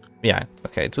dodge. Yeah,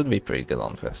 okay, it would be pretty good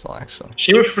on Vessel, actually.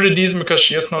 She would be pretty decent because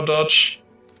she has no dodge.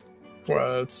 Who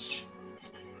else?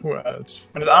 Who else?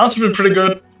 And the arms would be pretty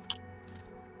good.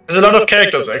 There's a lot of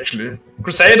characters, actually.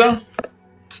 Crusader.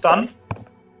 Stun.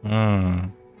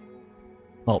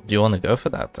 Well, do you want to go for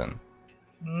that, then?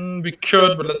 We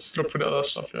could, but let's look for the other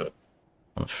stuff yet.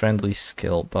 Friendly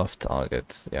skill buff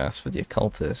target. Yes, for the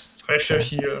occultist. So if you're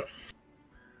here.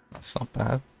 That's not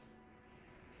bad.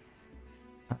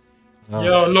 Oh.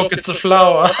 Yo, look, it's a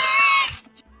flower.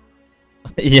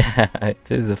 Yeah, it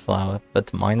is a flower,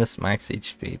 but minus max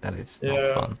HP. That is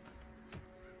not fun.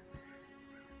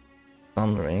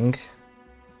 Stun ring.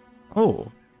 Oh,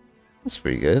 that's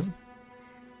pretty good.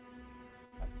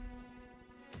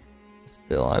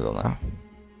 Still, I don't know.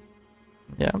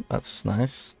 Yeah, that's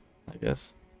nice, I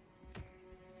guess.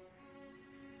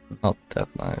 Not that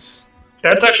nice.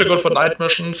 Yeah, it's actually good for night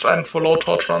missions and for low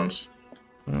torch runs.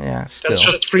 Yeah, still. That's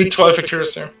just 312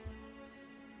 accuracy.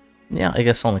 Yeah, I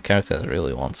guess only character that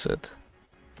really wants it.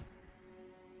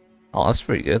 Oh, that's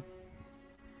pretty good.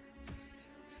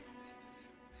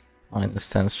 Minus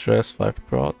 10 stress, 5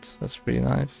 prot. That's pretty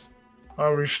nice.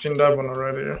 Oh, we've seen that one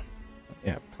already.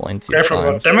 Yeah, plenty Okay, of from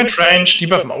times. damage range,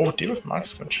 debuff. Oh, debuff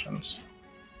Mark's good chance.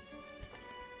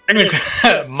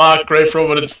 Mark, Grave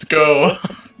Robot, let's go.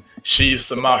 She's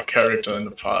the Mark character in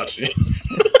the party.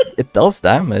 It does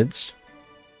damage.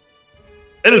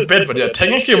 A little bit, but yeah,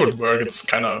 technically it would work. It's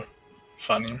kind of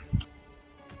funny.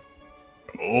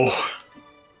 Oh.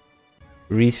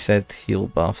 Reset heal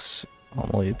buffs.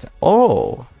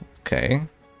 Oh, okay.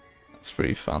 That's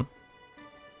pretty fun.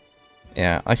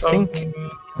 Yeah, I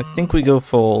think we go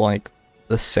for like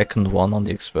the second one on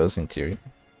the exposed interior.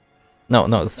 No,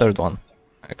 the third one,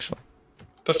 actually.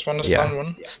 This one, the Yeah,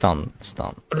 stun one.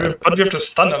 Stun. But we have the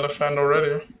stun elephant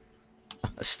already.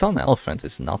 Stun elephant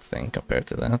is nothing compared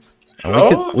to that. And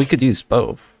Oh? we could use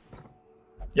both.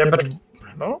 Yeah, but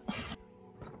no.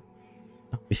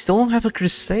 We still don't have a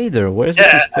Crusader. Where's the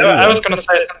Yeah, Crusader? I was gonna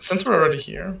say since we're already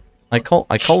here. I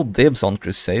call dibs on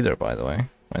Crusader, by the way.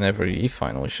 Whenever he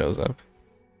finally shows up.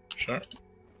 Sure.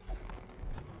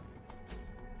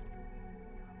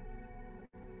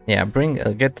 Yeah,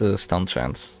 get the stun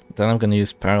chance. Then I'm gonna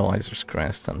use Paralyzer's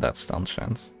Crest and that stun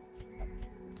chance.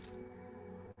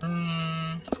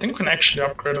 I think we can actually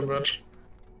upgrade a bit.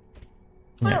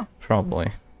 Yeah,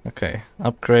 probably. Okay,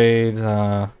 upgrade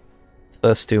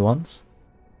first two ones.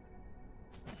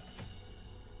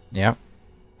 Yeah.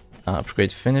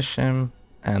 Upgrade finish him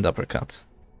and uppercut.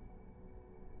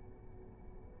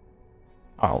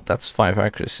 Oh, that's 5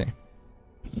 accuracy.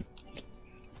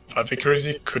 5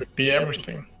 accuracy could be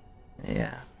everything.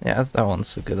 Yeah, yeah, that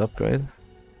one's a good upgrade.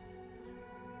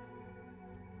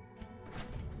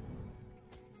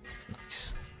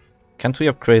 Nice. Can't we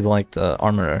upgrade like the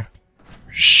armorer?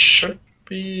 Should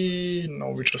be... No,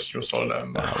 we just use all the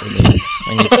amber.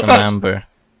 We need some amber.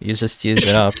 You just use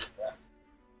it up.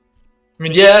 I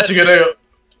mean, yeah, to get a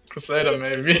Crusader,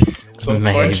 maybe. At some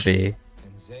point. Maybe.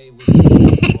 And they will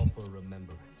be proper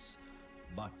remembrance.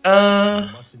 But we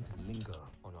mustn't linger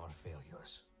on our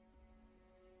failures.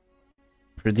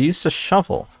 Produce a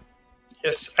shovel.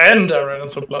 Yes, and a random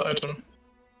supply item.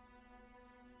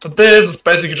 But this is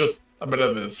basically just a bit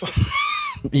of this.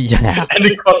 Yeah. And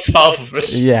it costs half of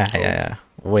it. Yeah, so yeah.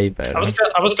 Way better.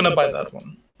 I was gonna buy that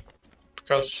one.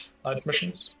 Because night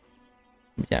missions.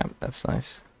 Yeah, that's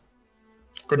nice.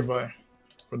 Goodbye.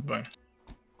 Goodbye.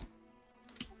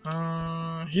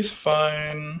 He's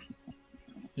fine.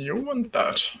 You want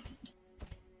that?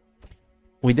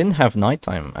 We didn't have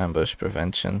nighttime ambush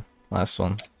prevention last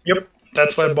one. Yep,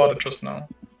 that's why I bought it just now.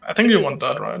 I think you want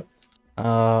that, right?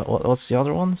 What's the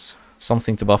other ones?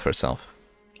 Something to buff herself.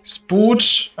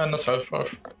 Spoot and a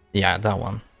self-buff. Yeah, that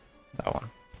one. That one.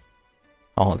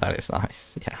 Oh, that is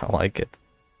nice. Yeah, I like it.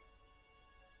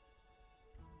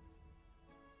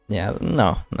 Yeah,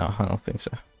 no, I don't think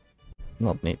so.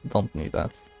 Don't need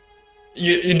that.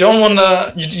 You don't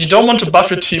wanna you don't want to buff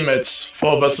your teammates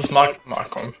for versus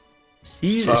Markham.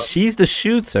 She's the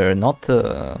shooter, not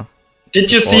the.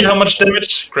 Did you see how much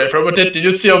damage Grave Robber did? Did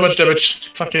you see how much damage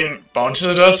fucking Bounty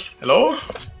does? Hello?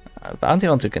 Bounty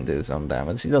Hunter can do some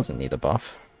damage. He doesn't need a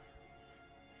buff.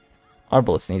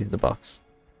 Arbalest needs the buffs.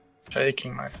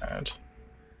 Shaking my head.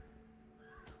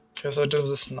 Okay, so this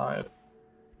is night.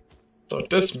 So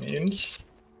this means...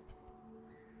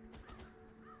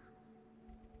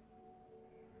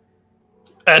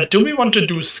 do we want to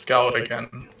do Scout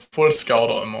again? Full Scout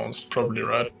almost, probably,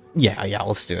 right? Yeah,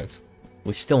 let's do it.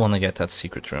 We still want to get that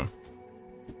secret room.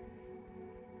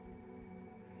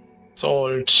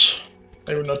 Salt.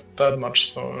 Maybe not that much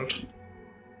salt.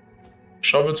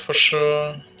 Shovels for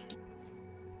sure.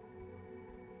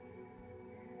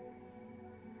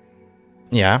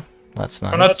 Yeah, that's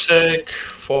nice. I'm gonna take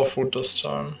 4 food this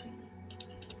time.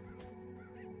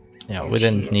 Yeah, we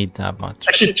didn't need that much.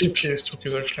 Actually, 2 keys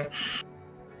actually.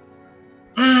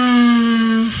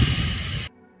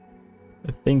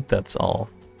 I think that's all.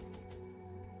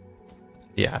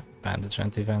 Yeah, bandage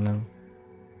anti-venom.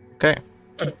 Okay.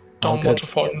 I don't want to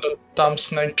fall in the damn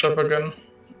snake trap again.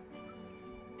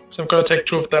 So I'm gonna take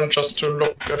 2 of them just to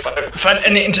look if I find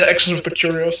any interaction with the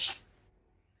curious.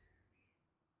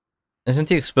 Isn't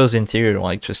the exposed interior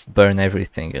like just burn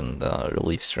everything and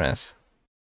relieve stress?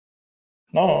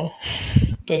 No,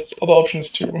 there's other options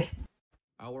too.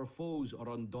 Our foes are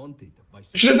undaunted by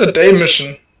It is a day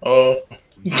mission. Oh.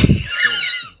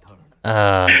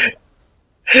 Ah.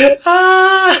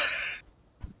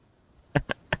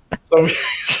 So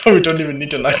we don't even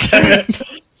need a nighttime.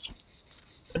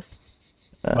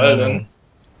 Well then,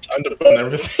 time to burn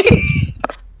everything.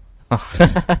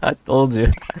 I told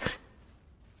you.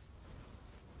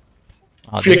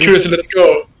 If you're curious, let's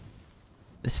go.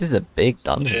 This is a big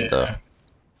dungeon, though.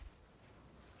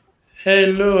 Hey,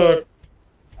 look.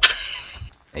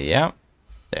 Yeah,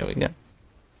 there we go.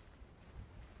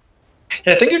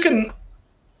 Yeah, I think you can...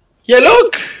 Yeah,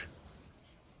 look!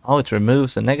 Oh, it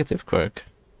removes the negative quirk.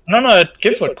 No, it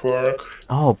gives a quirk.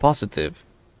 Oh, positive.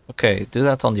 Okay, do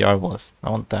that on the Arbalest. I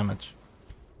want damage.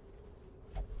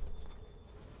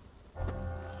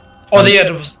 Oh, yeah,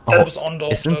 that was on the...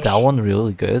 Isn't that one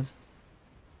really good?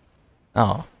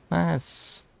 Oh,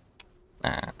 that's...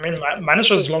 Nah. I mean, mine is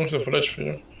just as long as the full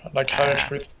HP. Like high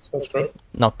HP, that's good.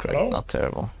 Not great, No? not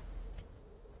terrible.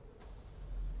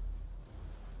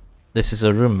 This is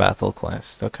a room battle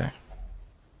quest, okay.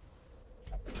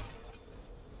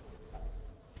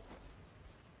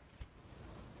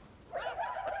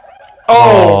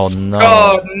 Oh no.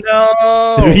 God,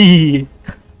 no! 3!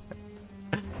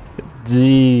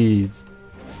 Jeez.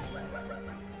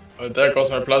 Oh, there goes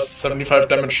my plus 75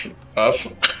 damage buff.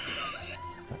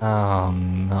 Oh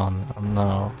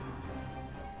no.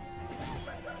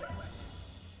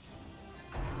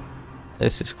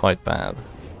 This is quite bad.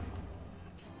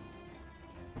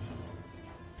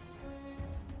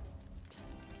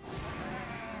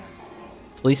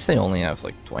 At least they only have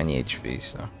like 20 HP,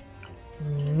 so.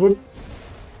 Whoop.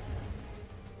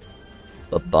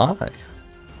 Bye-bye.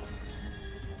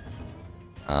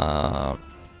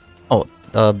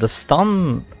 The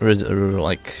stun,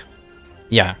 like,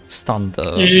 yeah, stun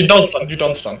the... You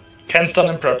don't stun. Can stun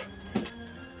and prep.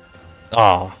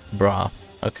 Oh, bruh.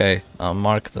 Okay,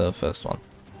 mark the first one.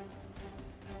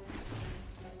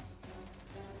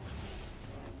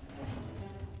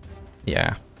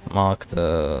 Yeah, mark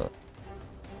the...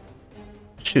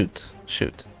 Shoot.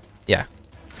 Yeah,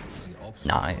 The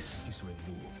obstacle nice. is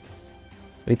removed.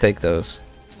 We take those.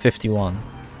 51.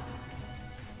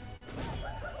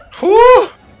 Whew!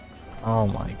 Oh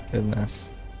my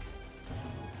goodness.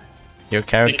 Your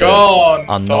character gone,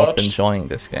 are not thought. enjoying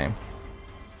this game.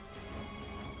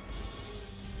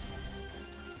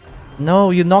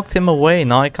 No, you knocked him away.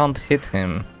 Now I can't hit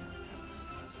him.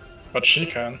 But she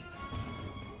can,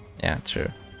 Yeah, true.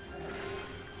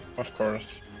 of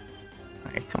course.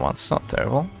 Hey, come on, it's not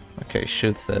terrible. Okay,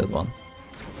 shoot third one.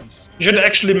 You should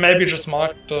actually maybe just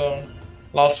mark the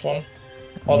last one.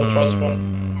 Or the first one.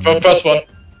 Mm. The first one.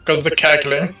 Because the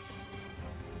cackling.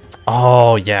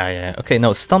 Oh, yeah. Okay,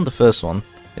 no, stun the first one.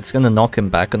 It's gonna knock him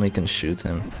back and we can shoot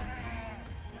him.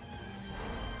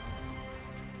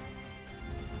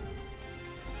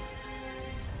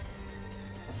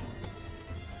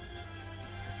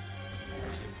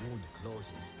 As the wound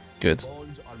closes, Good.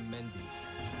 bones are mending.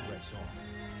 Press on.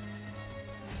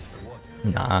 The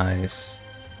water Nice.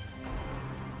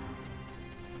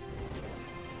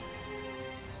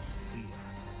 clear.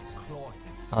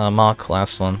 Claw and Mark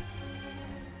last one.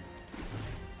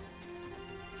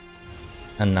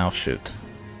 And now shoot.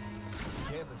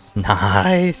 devastating.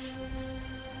 Nice!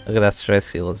 Look at that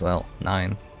stress heal as well.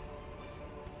 9.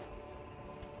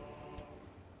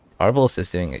 Wynterbliss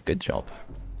is doing a good job.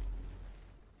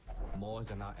 More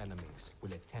than our enemies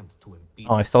will attempt to impede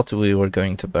Oh, I us. thought we were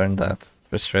going to burn that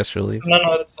for stress relief. No,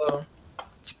 it's a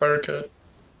barricade.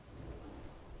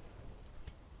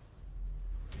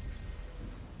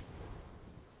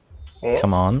 Oh.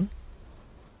 Come on.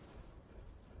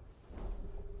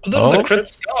 That was Oh. a crit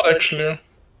scout actually.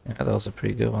 Yeah, that was a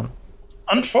pretty good one.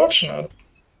 Unfortunate.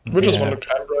 We just Yeah. want to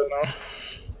camp right now.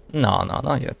 No,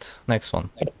 not yet. Next one.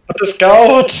 But the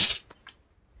scout!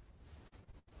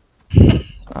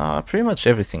 Pretty much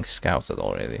everything's scouted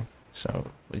already. So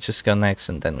we just go next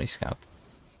and then we scout.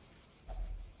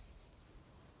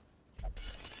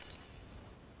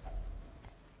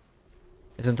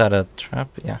 Isn't that a trap?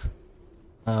 Yeah.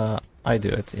 I do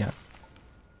it, yeah.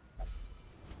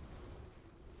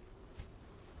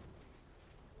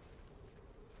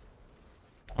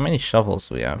 How many shovels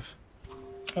do we have?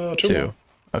 Two. more.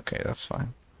 Okay, that's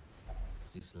fine.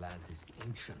 This land is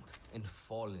ancient and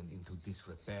fallen into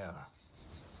disrepair.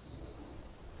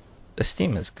 The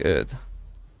steam is good.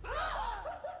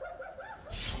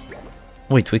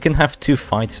 Wait, we can have 2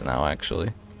 fights now,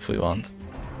 actually, if we want.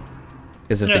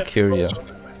 Because of the curio.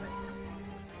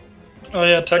 Oh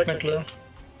yeah, technically.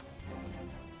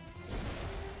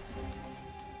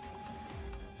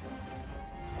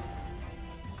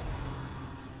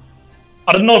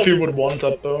 I don't know if you would want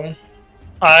that though.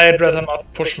 I'd rather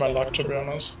not push my luck, to be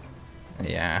honest.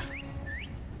 Yeah.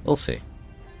 We'll see.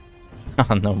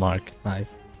 Oh, no mark.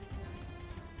 Nice.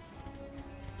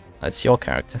 That's your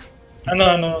character. I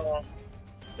know.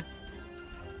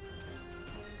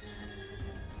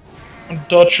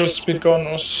 Dodge your speed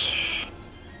bonus.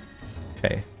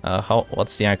 Okay.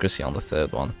 What's the accuracy on the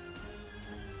third one?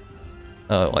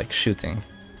 Like shooting.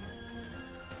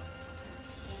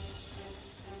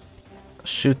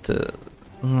 Shoot the...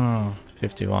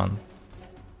 51.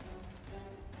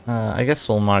 I guess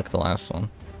we'll mark the last one.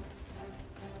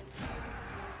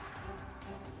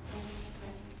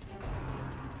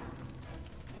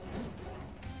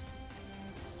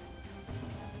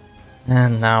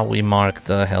 And now we mark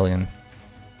the Hellion.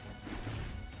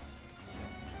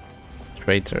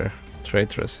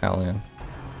 Traitorous Hellion.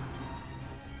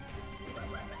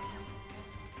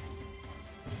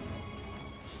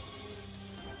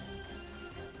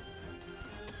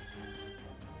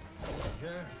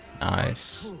 Yes.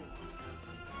 Nice.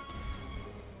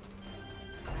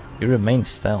 You remain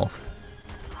stealth.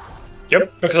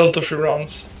 Yep, because of the 3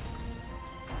 rounds.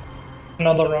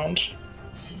 Another round.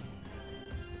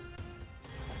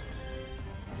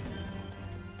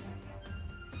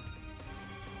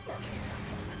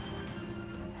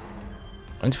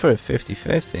 Went for a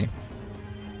 50-50.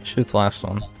 Shoot last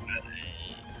one.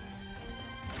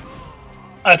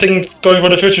 I think going for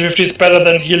the 50-50 is better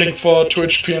than healing for 2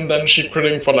 HP and then she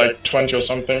critting for like 20 or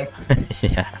something.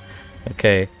 Yeah.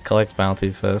 Okay, collect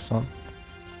bounty first one.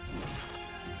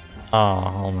 Oh,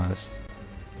 almost.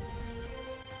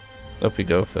 Let's hope we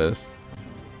go first.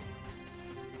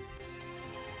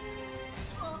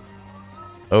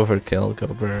 Overkill, go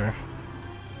Brr.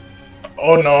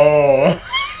 Oh no!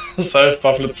 Self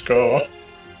buff, let's go.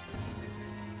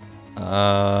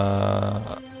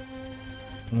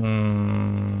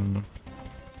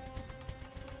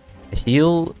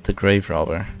 Heal the Grave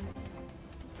Robber.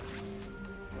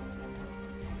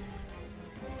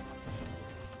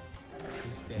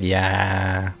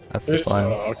 Yeah, that's the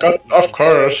plan. Of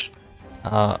course.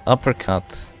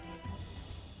 Uppercut.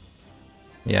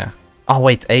 Yeah. Oh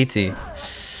wait, 80.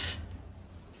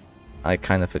 I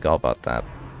kind of forgot about that.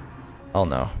 Oh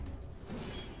no.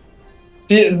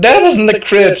 That wasn't a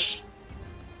crit.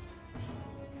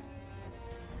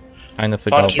 Kind of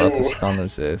forgot Fuck about the you. stun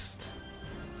resist.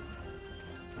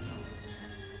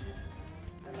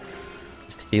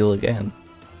 Just heal again.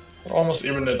 Almost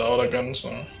evened it out again,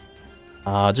 so.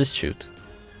 Just shoot.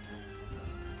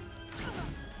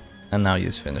 And now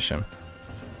use finish him.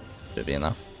 Should be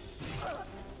enough.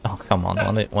 Oh come on,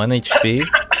 1 HP.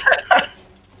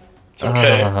 It's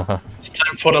okay. It's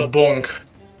time for the bonk.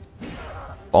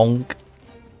 Bonk.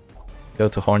 Go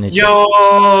to Horny. Yo!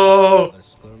 A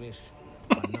skirmish.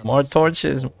 More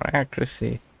torches, more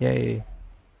accuracy. Yay.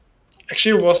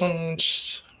 Actually,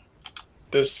 wasn't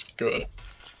this good.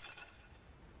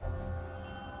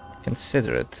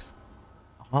 Consider it.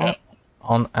 Oh, Yeah.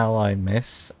 on ally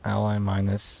miss, ally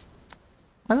minus.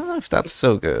 I don't know if that's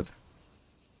so good.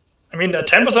 I mean, a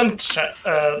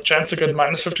 10% chance to get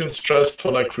minus 15 stress for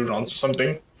like 3 rounds or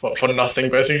something. For nothing,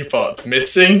 basically, for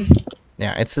missing.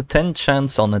 Yeah, it's a 10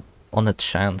 chance on a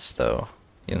chance though.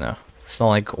 You know, it's not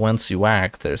like once you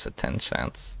whack, there's a 10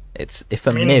 chance. It's if a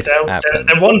I mean, miss there happens.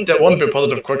 won't be a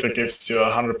positive quirk that gives you a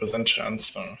 100% chance.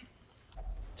 So.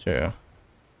 True.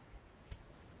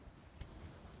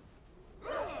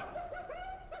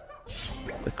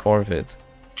 The Corvid.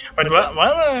 Wait, why am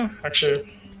I actually?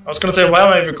 I was gonna say why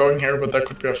am I even going here, but that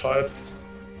could be a fight.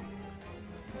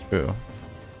 True.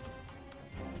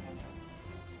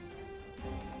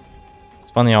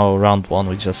 It's funny how round 1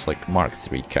 we just like marked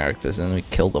 3 characters and we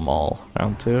killed them all.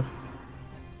 Round 2.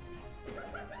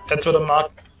 That's what a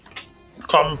mark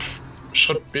comp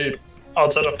should be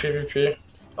outside of PvP.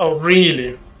 Oh,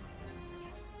 really?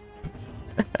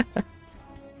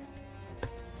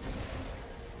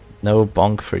 No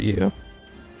bonk for you.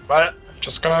 Well,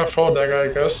 just gonna throw dagger,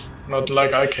 I guess. Not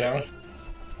like I can.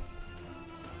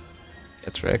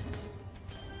 Get wrecked.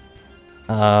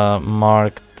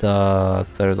 Mark the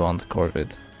third one, the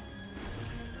Corvid.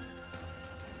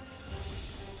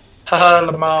 Haha,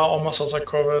 Lamar almost has a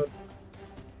COVID.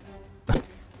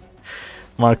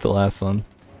 Mark the last one.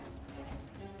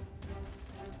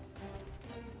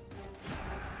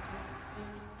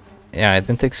 Yeah, I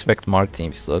didn't expect Mark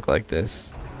teams to look like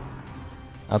this.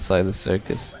 Outside the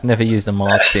circus. Never used a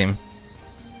Mark team.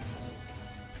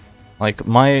 Like,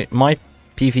 my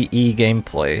PvE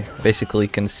gameplay basically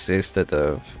consisted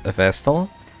of a Vestal,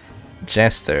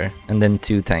 Jester, and then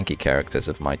 2 tanky characters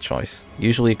of my choice.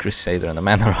 Usually a Crusader and a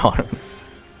Man at Arms.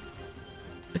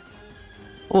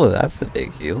 Oh, that's a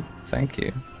big heal. Thank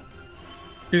you.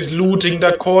 He's looting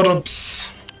the corpse.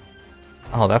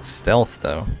 Oh, that's stealth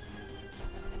though.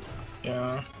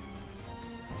 Yeah.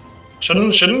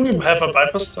 Shouldn't we have a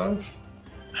bypass though?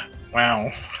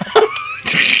 Wow.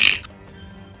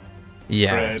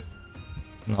 Yeah, Great.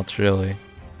 not really.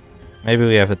 Maybe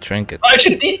we have a trinket. Oh,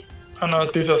 actually, oh no,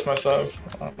 this is myself.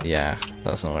 Yeah,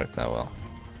 doesn't work that well.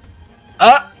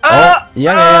 Ah!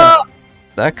 Yeah.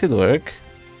 That could work.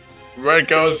 Where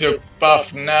goes your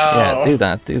buff now?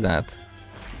 Yeah, do that.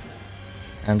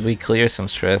 And we clear some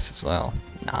stress as well.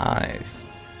 Nice.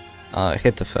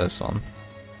 Hit the first one.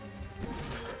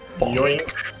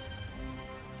 Yoink.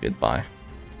 Goodbye.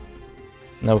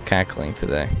 No cackling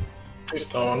today. Please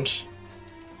don't.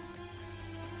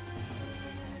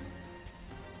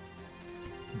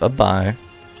 Bye-bye.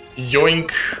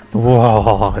 Yoink.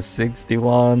 Whoa,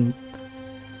 61.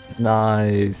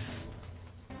 Nice.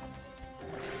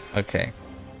 Okay.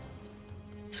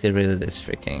 Let's get rid of this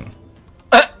freaking...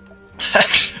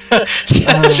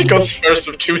 She goes first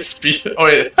with 2 speed. Oh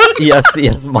yeah.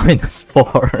 yes,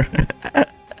 -4.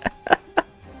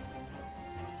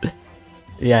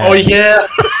 Yeah. Oh yeah.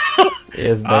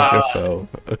 Yes, Necrophobe.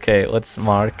 Okay, let's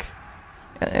mark.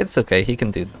 It's okay, he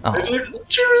can do... Oh.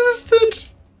 She resisted.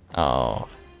 Oh.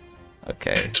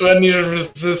 Okay. 20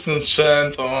 resistance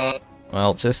chance on.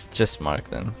 Well, just mark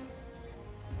then.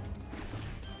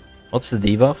 What's the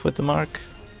debuff with the mark?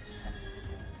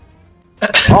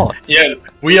 Oh, Yeah,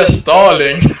 we are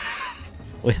stalling.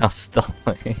 we are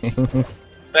stalling.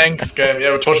 Thanks, game.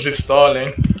 Yeah, we're totally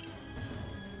stalling.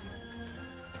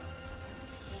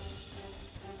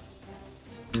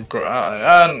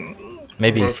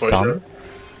 Maybe Go for stun. it.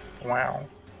 Wow.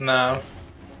 No.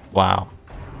 Wow.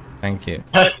 Thank you.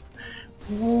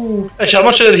 Actually, how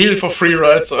much did it heal for free,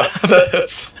 right? So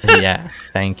that's. Yeah,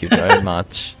 thank you very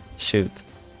much. Shoot.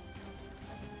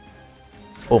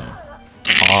 Boom.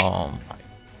 Oh my.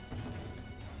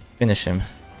 Finish him.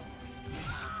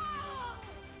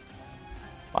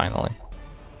 Finally.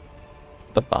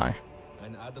 Bye-bye.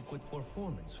 An adequate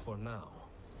performance for now.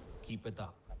 Keep it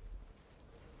up.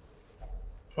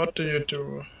 What do you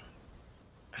do?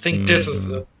 I think this is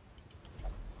it.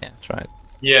 Yeah, try it.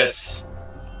 Yes.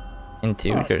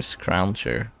 Interior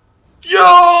Scrounger.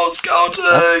 Yo, scouting!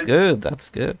 That's good, that's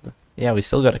good. Yeah, we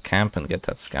still gotta camp and get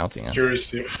that scouting in.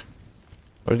 Accuracy.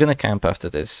 We're gonna camp after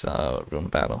this room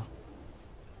battle.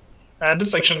 This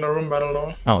is actually a room battle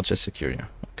though. Oh, just secure you.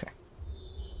 Okay.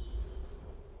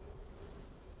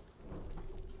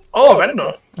 Oh, a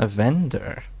vendor. A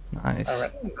vendor. Nice. A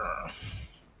vendor.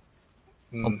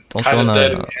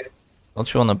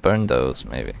 Don't you wanna burn those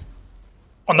maybe?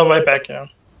 On the way back, yeah.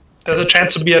 There's a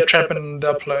chance to be a trap in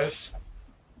their place.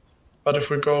 But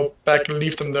if we go back and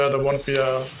leave them there won't be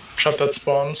a trap that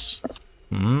spawns.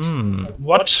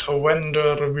 What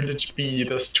vendor will it be?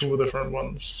 There's two different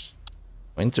ones.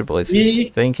 Wynterbliss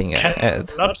is thinking ahead.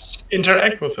 Cannot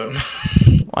interact with him.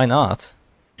 Why not?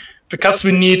 Because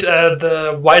we need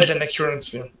the wildland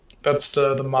accuracy. That's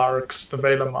the marks, the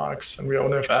Veiler marks, and we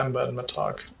only have Amber and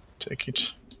Matark. Take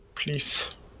it, please.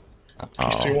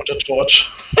 Please, do you want a torch?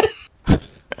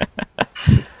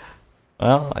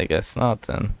 Well, I guess not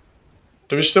then.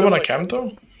 Do we still want to camp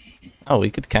though? Oh, we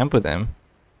could camp with him.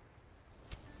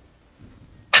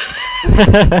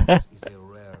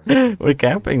 We're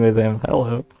camping with him.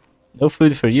 Hello. No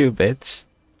food for you, bitch.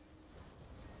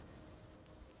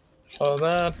 So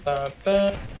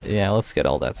that. Yeah, let's get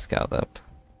all that scout up.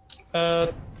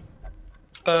 That.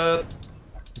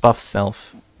 Buff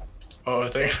self. Oh, I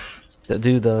think.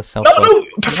 Do the self. No,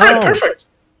 perfect.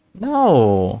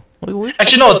 No.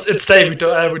 Actually, no, it's day. We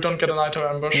don't get an item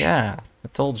ambush. Yeah, I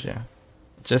told you.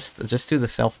 Just do the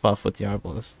self buff with the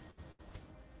Arbalist.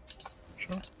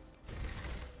 Sure.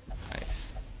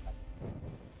 Nice.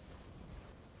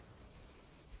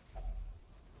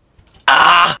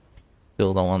 Ah!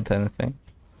 Still don't want anything.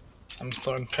 I'm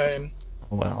so in pain.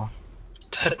 Well.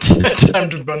 Time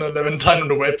to burn 11 times on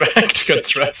the way back to get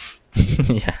stress.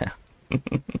 Yeah.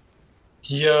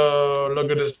 Yo,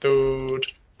 look at this dude.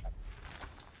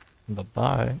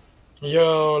 Bye-bye.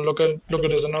 Yo, look at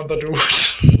this another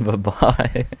dude.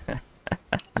 Bye-bye.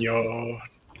 Yo.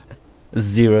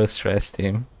 Zero stress,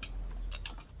 team.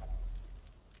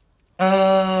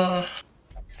 Nice.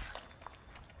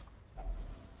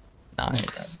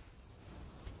 Nice.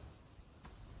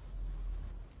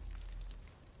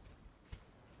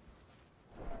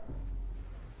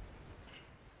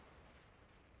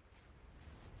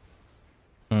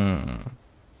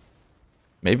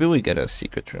 Maybe we get a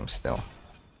secret room still.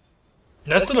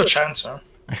 There's still a chance, huh?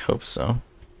 I hope so.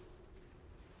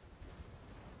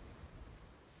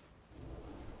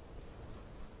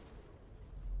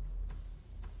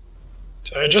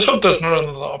 I just hope there's not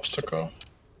another obstacle.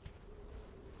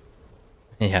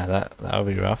 Yeah, that would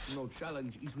be rough. No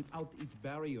challenge is without its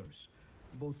barriers,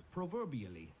 both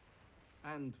proverbially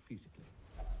and physically.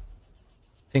 I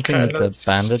think we need the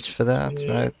bandage for that,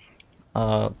 right?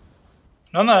 No,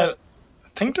 I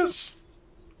think there's...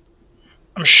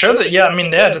 I'm sure that, yeah, I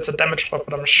mean, yeah, that's a damage buff,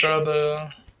 but I'm sure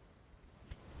the...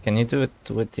 Can you do it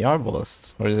with the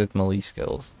Arbalist? Or is it melee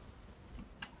skills?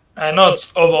 I know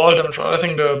it's overall damage, but I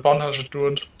think the Bondhunter should do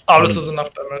it. Arbalist is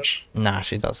enough damage. Nah,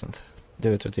 she doesn't.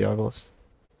 Do it with the Arbalist.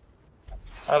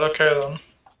 Okay then.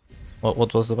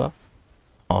 What was the buff?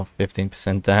 Oh,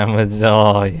 15% damage.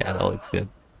 Oh, yeah, that looks good.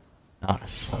 Oh,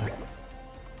 sorry.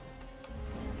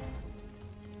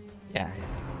 Yeah,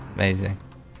 amazing.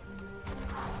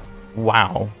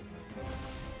 Wow.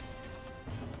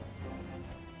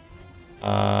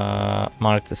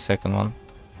 Mark the second one.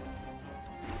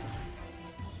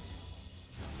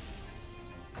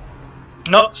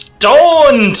 No,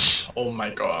 don't! Oh my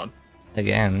god.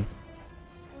 Again.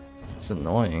 It's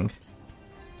annoying.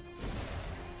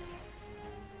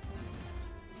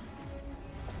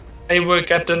 I will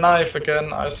get the knife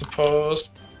again, I suppose.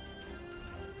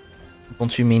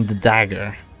 Don't you mean the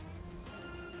dagger?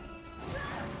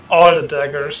 All the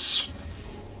daggers.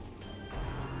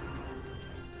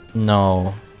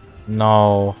 No.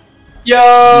 No. Yo!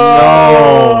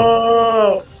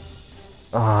 No!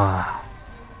 Ah.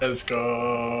 Let's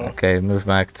go. Okay, move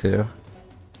back to.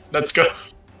 Let's go.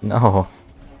 No.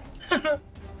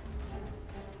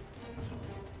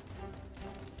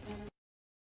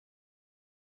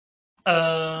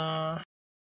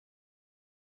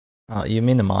 You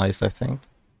minimized, I think.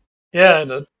 Yeah, I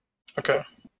did. Okay.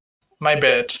 My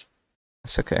bad.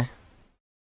 That's okay.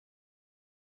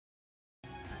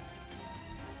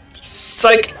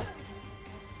 Psych!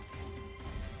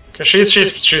 Okay,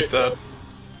 she's dead.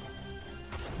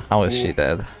 How is she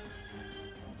dead?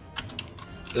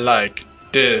 Like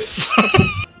this.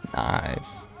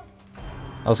 Nice.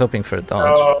 I was hoping for a dodge.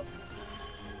 Oh,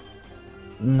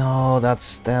 No, that's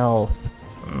stealth.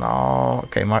 No.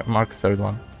 Okay, mark third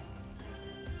one.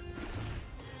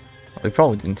 We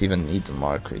probably didn't even need to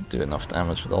mark. We do enough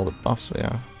damage with all the buffs we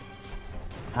have.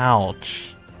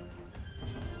 Ouch.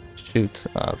 Shoot,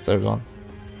 third one.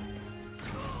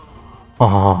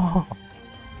 Oh,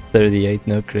 38,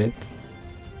 no crit.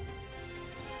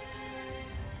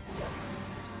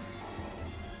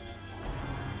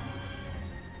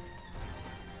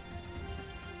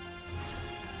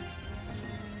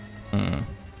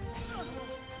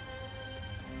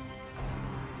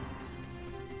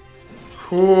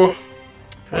 Ooh.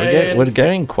 We're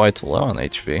getting quite low on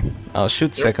HP. I'll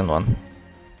shoot second one.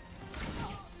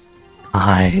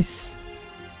 Nice.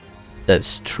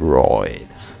 Destroyed.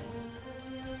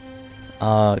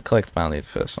 Collect bounty the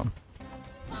first one.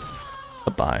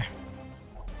 Bye-bye.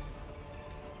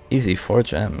 Easy, 4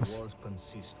 gems. Wars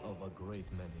consist of a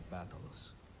great many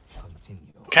battles.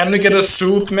 Continue. Can we get a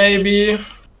soup, maybe?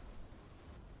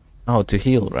 Oh, to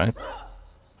heal, right?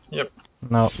 Yep.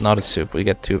 No, not a soup. We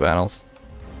get 2 battles.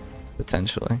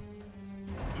 Potentially.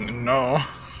 No.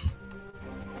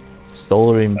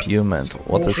 Solar imbuement.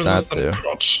 What does that do? Resistant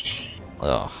crotch.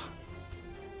 Ugh.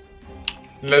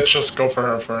 Let's just go for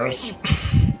her first.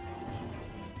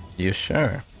 You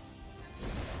sure?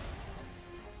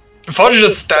 Before she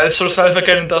just stealths herself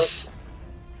again and does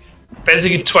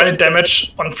basically 20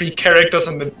 damage on 3 characters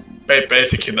and then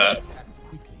basically that.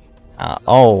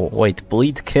 Oh, wait.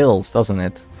 Bleed kills, doesn't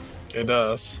it? It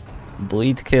does.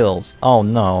 Bleed kills. Oh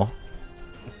no.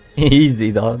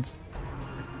 Easy dodge.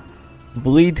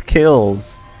 Bleed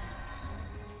kills.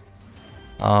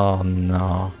 Oh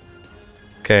no.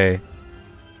 Okay.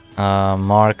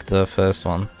 Mark the first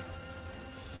one.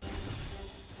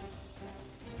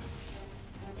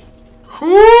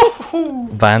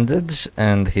 Bandage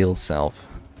and heal self.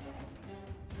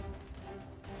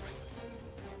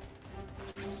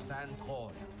 Stand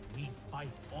tall. We fight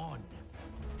on.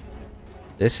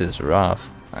 This is rough,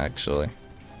 actually.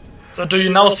 So do you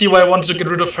now see why I wanted to get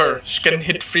rid of her? She can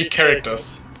hit 3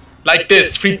 characters. Like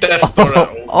this, 3 death story.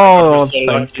 Oh, I'm so thank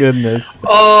lucky. goodness.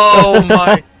 Oh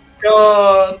my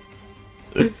god.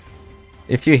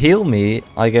 If you heal me,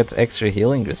 I get extra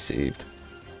healing received.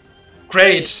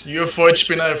 Great, you have 4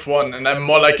 HP and I have 1, and I'm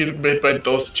more likely to be hit by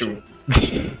those 2.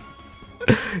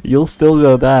 You'll still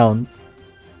go down.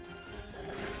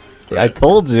 I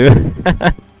told you.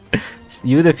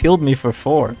 You'd have healed me for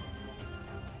 4.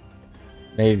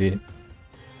 Maybe.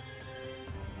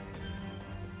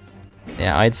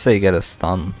 Yeah, I'd say get a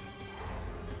stun.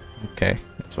 Okay,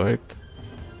 it worked.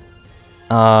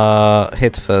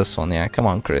 Hit first one, yeah, come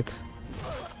on, crit.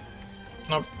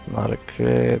 Nope. Not a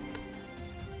crit.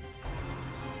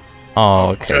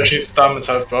 Oh, okay. Okay, she's stunned with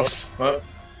health buffs. Well,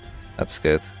 That's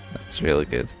good. That's really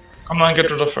good. come on,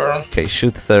 get rid of her. Okay,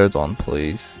 shoot third one,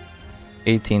 please.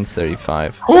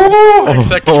 1835. Ooh,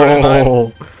 exactly 29.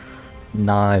 Oh,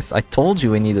 nice. I told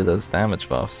you we needed those damage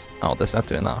buffs. Oh, does that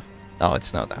do enough? Oh,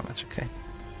 it's no damage. Okay.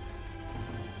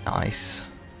 Nice.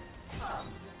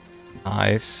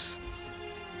 Nice.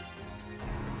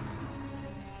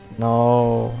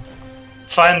 No.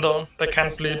 It's fine though, they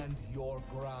can't bleed. Stand your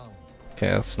ground. Okay,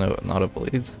 that's not a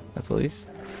bleed, at least.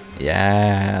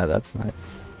 Yeah, that's nice.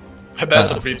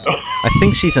 That's a bleed though. I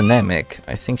think she's anemic.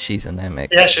 I think she's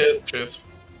anemic. Yeah, she is, she is.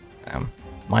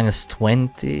 Minus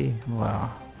 20.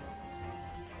 Wow.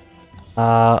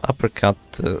 Uppercut.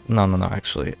 No,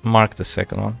 actually. Mark the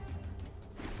second one.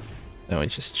 Then we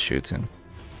just shoot him.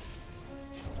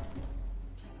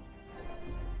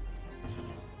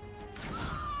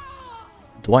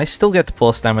 Do I still get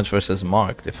plus damage versus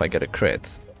marked if I get a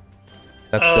crit?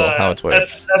 That's still how it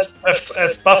works.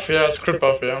 As buff, yeah, as crit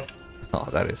buff, yeah. Oh,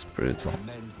 that is brutal.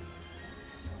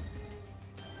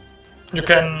 You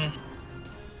can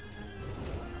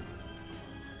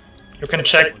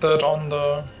check that on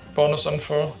the bonus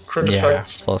info. Crit Yeah,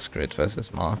 effects. plus crit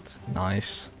versus marked.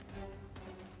 Nice.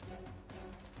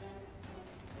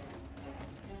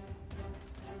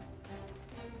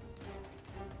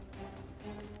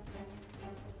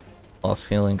 Plus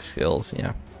healing skills,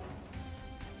 yeah.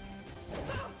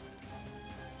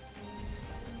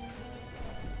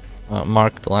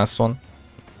 Mark the last one.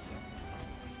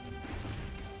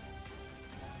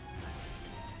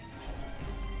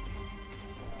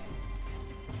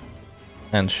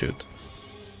 And shoot.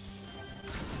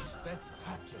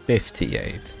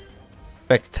 58.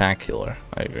 Spectacular,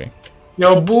 I agree.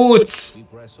 Yo, boots! We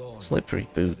press on. Slippery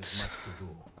boots. Much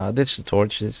to do. Ditch the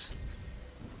torches.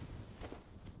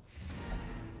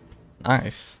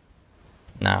 Nice.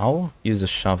 Now, use a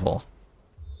shovel.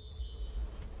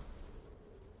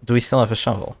 Do we still have a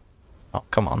shovel? Oh,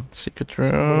 come on. Secret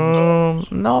room.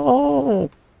 No!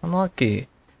 Unlucky.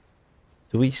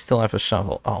 Do we still have a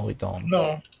shovel? Oh, we don't.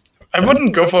 No. I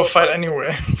wouldn't go for a fight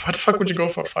anyway. Why the fuck would you go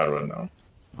for a fight right now?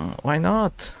 Why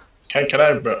not? Can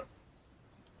I bet?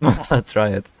 Try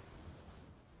it.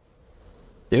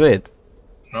 Do it.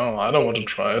 No, I don't want to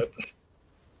try it.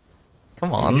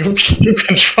 Come on. You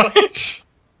can try it.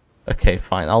 Okay,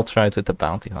 fine. I'll try it with the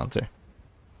bounty hunter.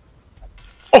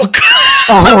 Oh god!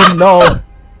 Oh no!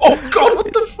 Oh god,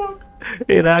 what the fuck?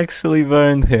 It actually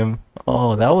burned him.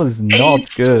 Oh, that was not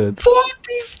good.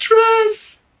 40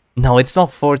 stress! No, it's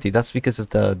not 40. That's because of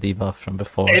the debuff from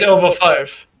before.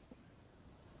 8/5.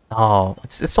 Oh,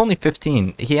 it's only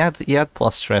 15. He had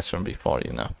plus stress from before,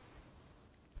 you know.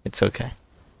 It's okay.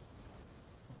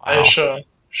 Are you sure?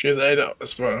 She's 8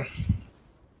 as well.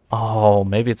 Oh,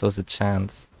 maybe it was a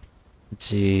chance.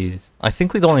 Jeez. I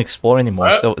think we don't explore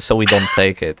anymore, so we don't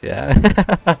take it, yeah.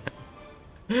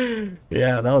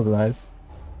 Yeah, that was nice.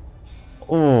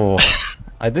 Oh,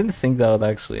 I didn't think that would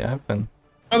actually happen.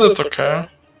 Oh, that's okay.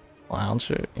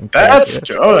 Launcher. That's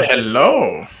good. Oh,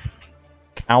 hello.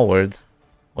 Coward.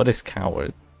 What is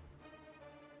coward?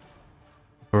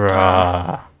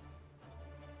 Bruh.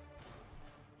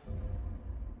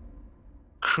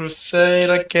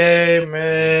 Crusader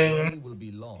Gaming. will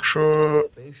be long. Crusader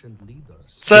Patient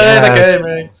leaders.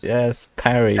 Gaming. Yes,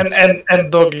 parry.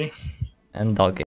 And Doggy. And doggy.